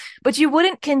bouncing around. But you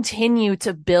wouldn't continue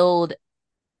to build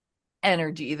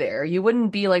energy there. You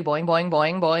wouldn't be like boing boing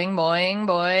boing boing boing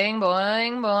boing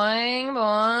boing boing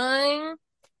boing.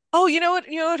 Oh, you know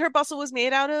what her bustle was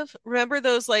made out of? Remember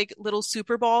those like little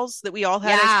super balls that we all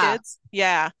had as Yeah, it kids?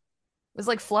 Yeah. was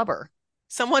like flubber.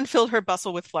 Someone filled her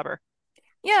bustle with flubber.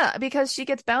 Yeah, because she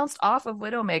gets bounced off of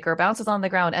Widowmaker, bounces on the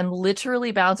ground, and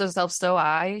literally bounces herself so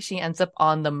high she ends up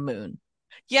on the moon.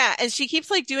 Yeah, and she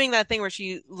keeps like doing that thing where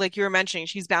she, like you were mentioning,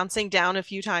 she's bouncing down a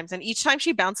few times, and each time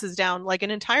she bounces down, like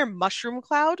an entire mushroom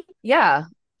cloud Yeah.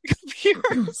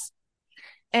 appears.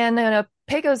 And then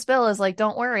Pecos Bill is like,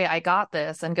 don't worry, I got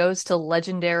this, and goes to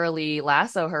legendarily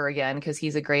lasso her again because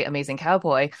he's a great, amazing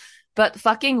cowboy. But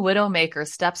fucking Widowmaker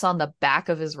steps on the back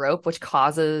of his rope, which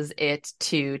causes it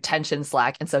to tension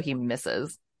slack, and so he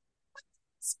misses.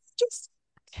 It's just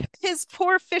his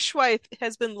poor fishwife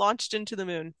has been launched into the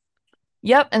moon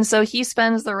Yep, and so he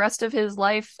spends the rest of his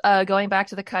life going back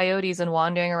to the coyotes and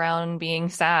wandering around being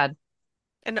sad.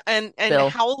 and Bill,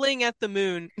 howling at the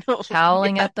moon.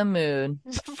 howling Yeah, at the moon.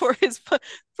 for his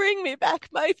bring me back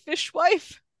my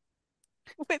fishwife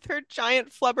with her giant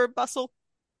flubber bustle.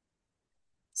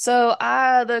 So,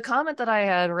 the comment that I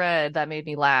had read that made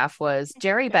me laugh was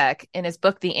Jerry Yeah. Beck, in his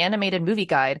book, The Animated Movie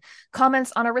Guide,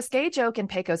 comments on a risque joke in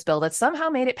Pecos Bill that somehow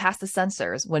made it past the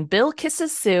censors when Bill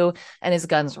kisses Sue and his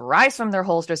guns rise from their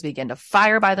holsters, begin to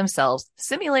fire by themselves,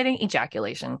 simulating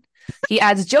ejaculation. He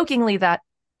adds jokingly that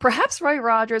perhaps Roy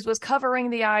Rogers was covering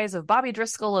the eyes of Bobby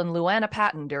Driscoll and Luana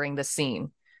Patton during this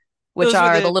scene, which Those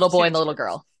were are the the little boy two and the little chicks.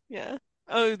 girl. Yeah.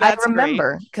 Oh, I that's great.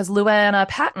 remember because Luana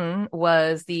Patton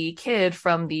was the kid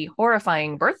from the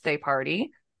horrifying birthday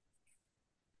party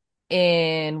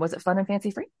in, was it Fun and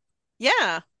Fancy Free?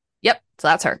 Yeah. Yep, so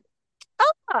that's her.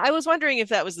 Oh, I was wondering if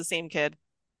that was the same kid.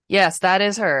 Yes, that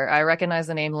is her. I recognize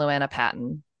the name Luana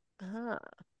Patton. Ah.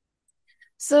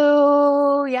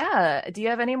 So, yeah, do you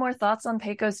have any more thoughts on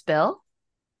Pecos Bill?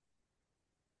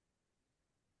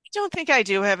 I don't think I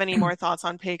do have any more thoughts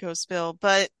on Pecos Bill,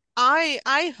 but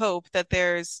I hope that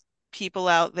there's people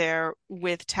out there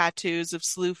with tattoos of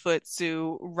Slewfoot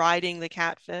Sue riding the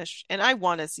catfish, and I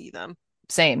want to see them.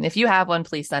 Same. If you have one,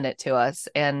 please send it to us.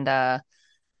 And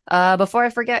before I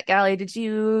forget, Gally, did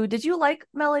you like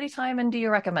Melody Time and do you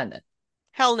recommend it?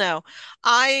 Hell no.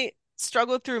 I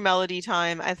struggled through Melody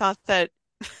Time. I thought that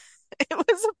it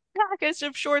was a package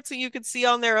of shorts that you could see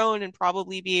on their own and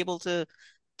probably be able to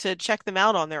check them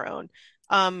out on their own.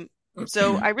 Um,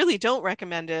 so I really don't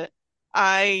recommend it.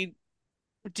 I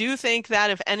do think that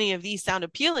if any of these sound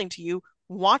appealing to you,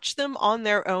 watch them on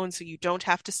their own so you don't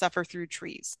have to suffer through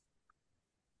trees.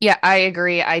 Yeah, I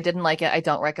agree. I didn't like it. I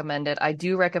don't recommend it. I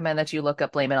do recommend that you look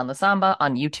up Blame It on the Samba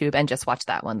on YouTube and just watch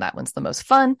that one. That one's the most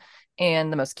fun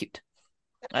and the most cute,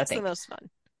 I It's the think. most fun.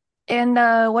 And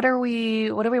what are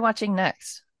we watching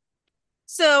next?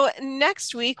 So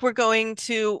next week we're going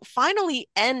to finally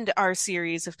end our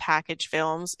series of package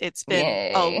films. It's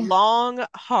been a Yay. long,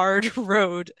 hard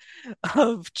road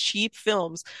of cheap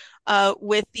films,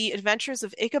 with The Adventures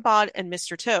of Ichabod and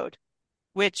Mr. Toad,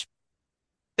 which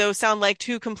those sound like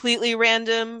two completely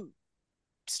random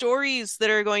stories that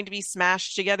are going to be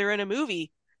smashed together in a movie.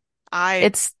 I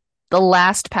It's the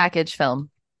last package film.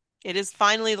 It is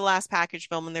finally the last package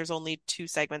film, and there's only two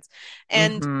segments.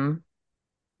 And Hmm.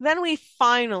 then we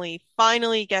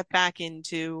finally get back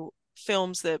into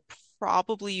films that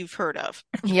probably you've heard of.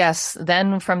 Yes.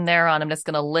 Then from there on, I'm just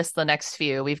gonna list the next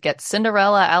few. We've got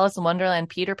Cinderella, Alice in Wonderland,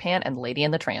 Peter Pan, and Lady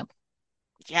and the Tramp.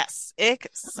 Yes,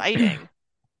 exciting.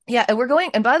 Yeah, and we're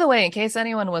going, and by the way, in case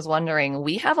anyone was wondering,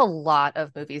 we have a lot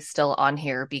of movies still on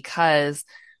here because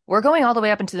we're going all the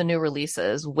way up into the new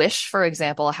releases. Wish, for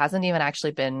example, hasn't even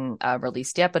actually been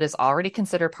released yet, but is already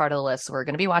considered part of the list. So we're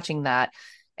going to be watching that.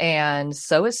 And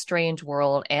so is Strange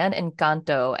World and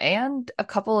Encanto and a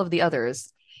couple of the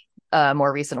others,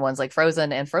 more recent ones like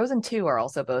Frozen and Frozen 2 are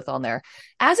also both on there,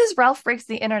 as is Ralph Breaks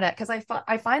the Internet, because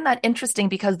I find that interesting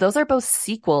because those are both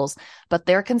sequels, but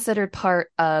they're considered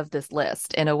part of this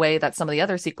list in a way that some of the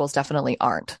other sequels definitely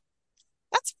aren't.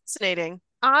 That's fascinating.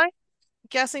 I'm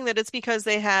guessing that it's because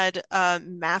they had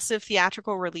massive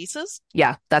theatrical releases.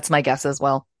 Yeah, that's my guess as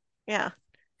well. Yeah.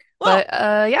 Well,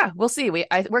 But yeah, we'll see.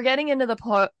 We're getting into the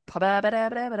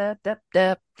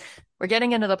we're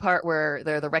getting into the part where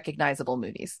they're the recognizable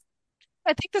movies.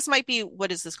 I think this might be,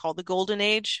 what is this called? The Golden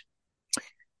Age?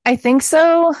 I think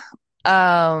so.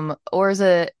 Or is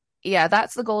it? Yeah,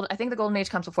 that's the gold. I think the golden age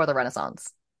comes before the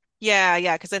Renaissance. Yeah,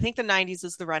 yeah, because I think the 90s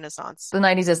is the Renaissance. The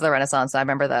 90s is the Renaissance. I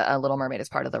remember that Little Mermaid is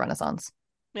part of the Renaissance.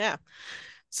 Yeah.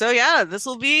 So yeah, this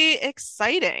will be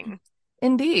exciting.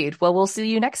 Indeed. Well, we'll see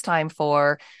you next time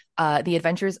for the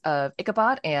adventures of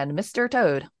Ichabod and Mr.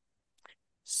 Toad.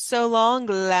 So long,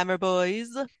 glamour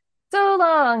boys. So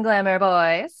long, glamour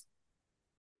boys.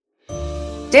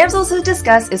 Damsels Who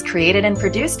Discuss is created and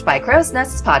produced by Crow's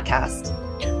Nest's podcast.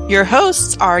 Your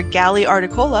hosts are Gally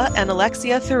Articola and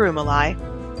Alexia Thirumalai.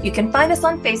 You can find us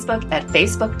on Facebook at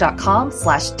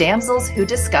facebook.com/damsels who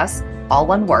discuss, all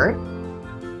one word.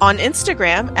 On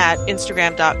Instagram at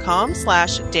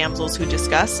instagram.com/damsels who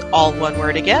discuss, all one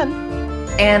word again.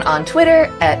 And on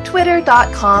Twitter at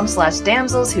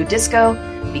twitter.com/damsels who disco,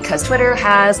 because Twitter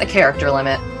has a character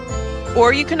limit.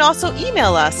 Or you can also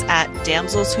email us at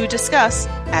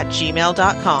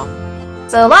damselswhodiscuss@gmail.com.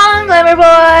 So long, glamour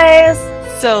boys!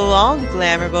 So long,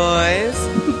 glamour boys.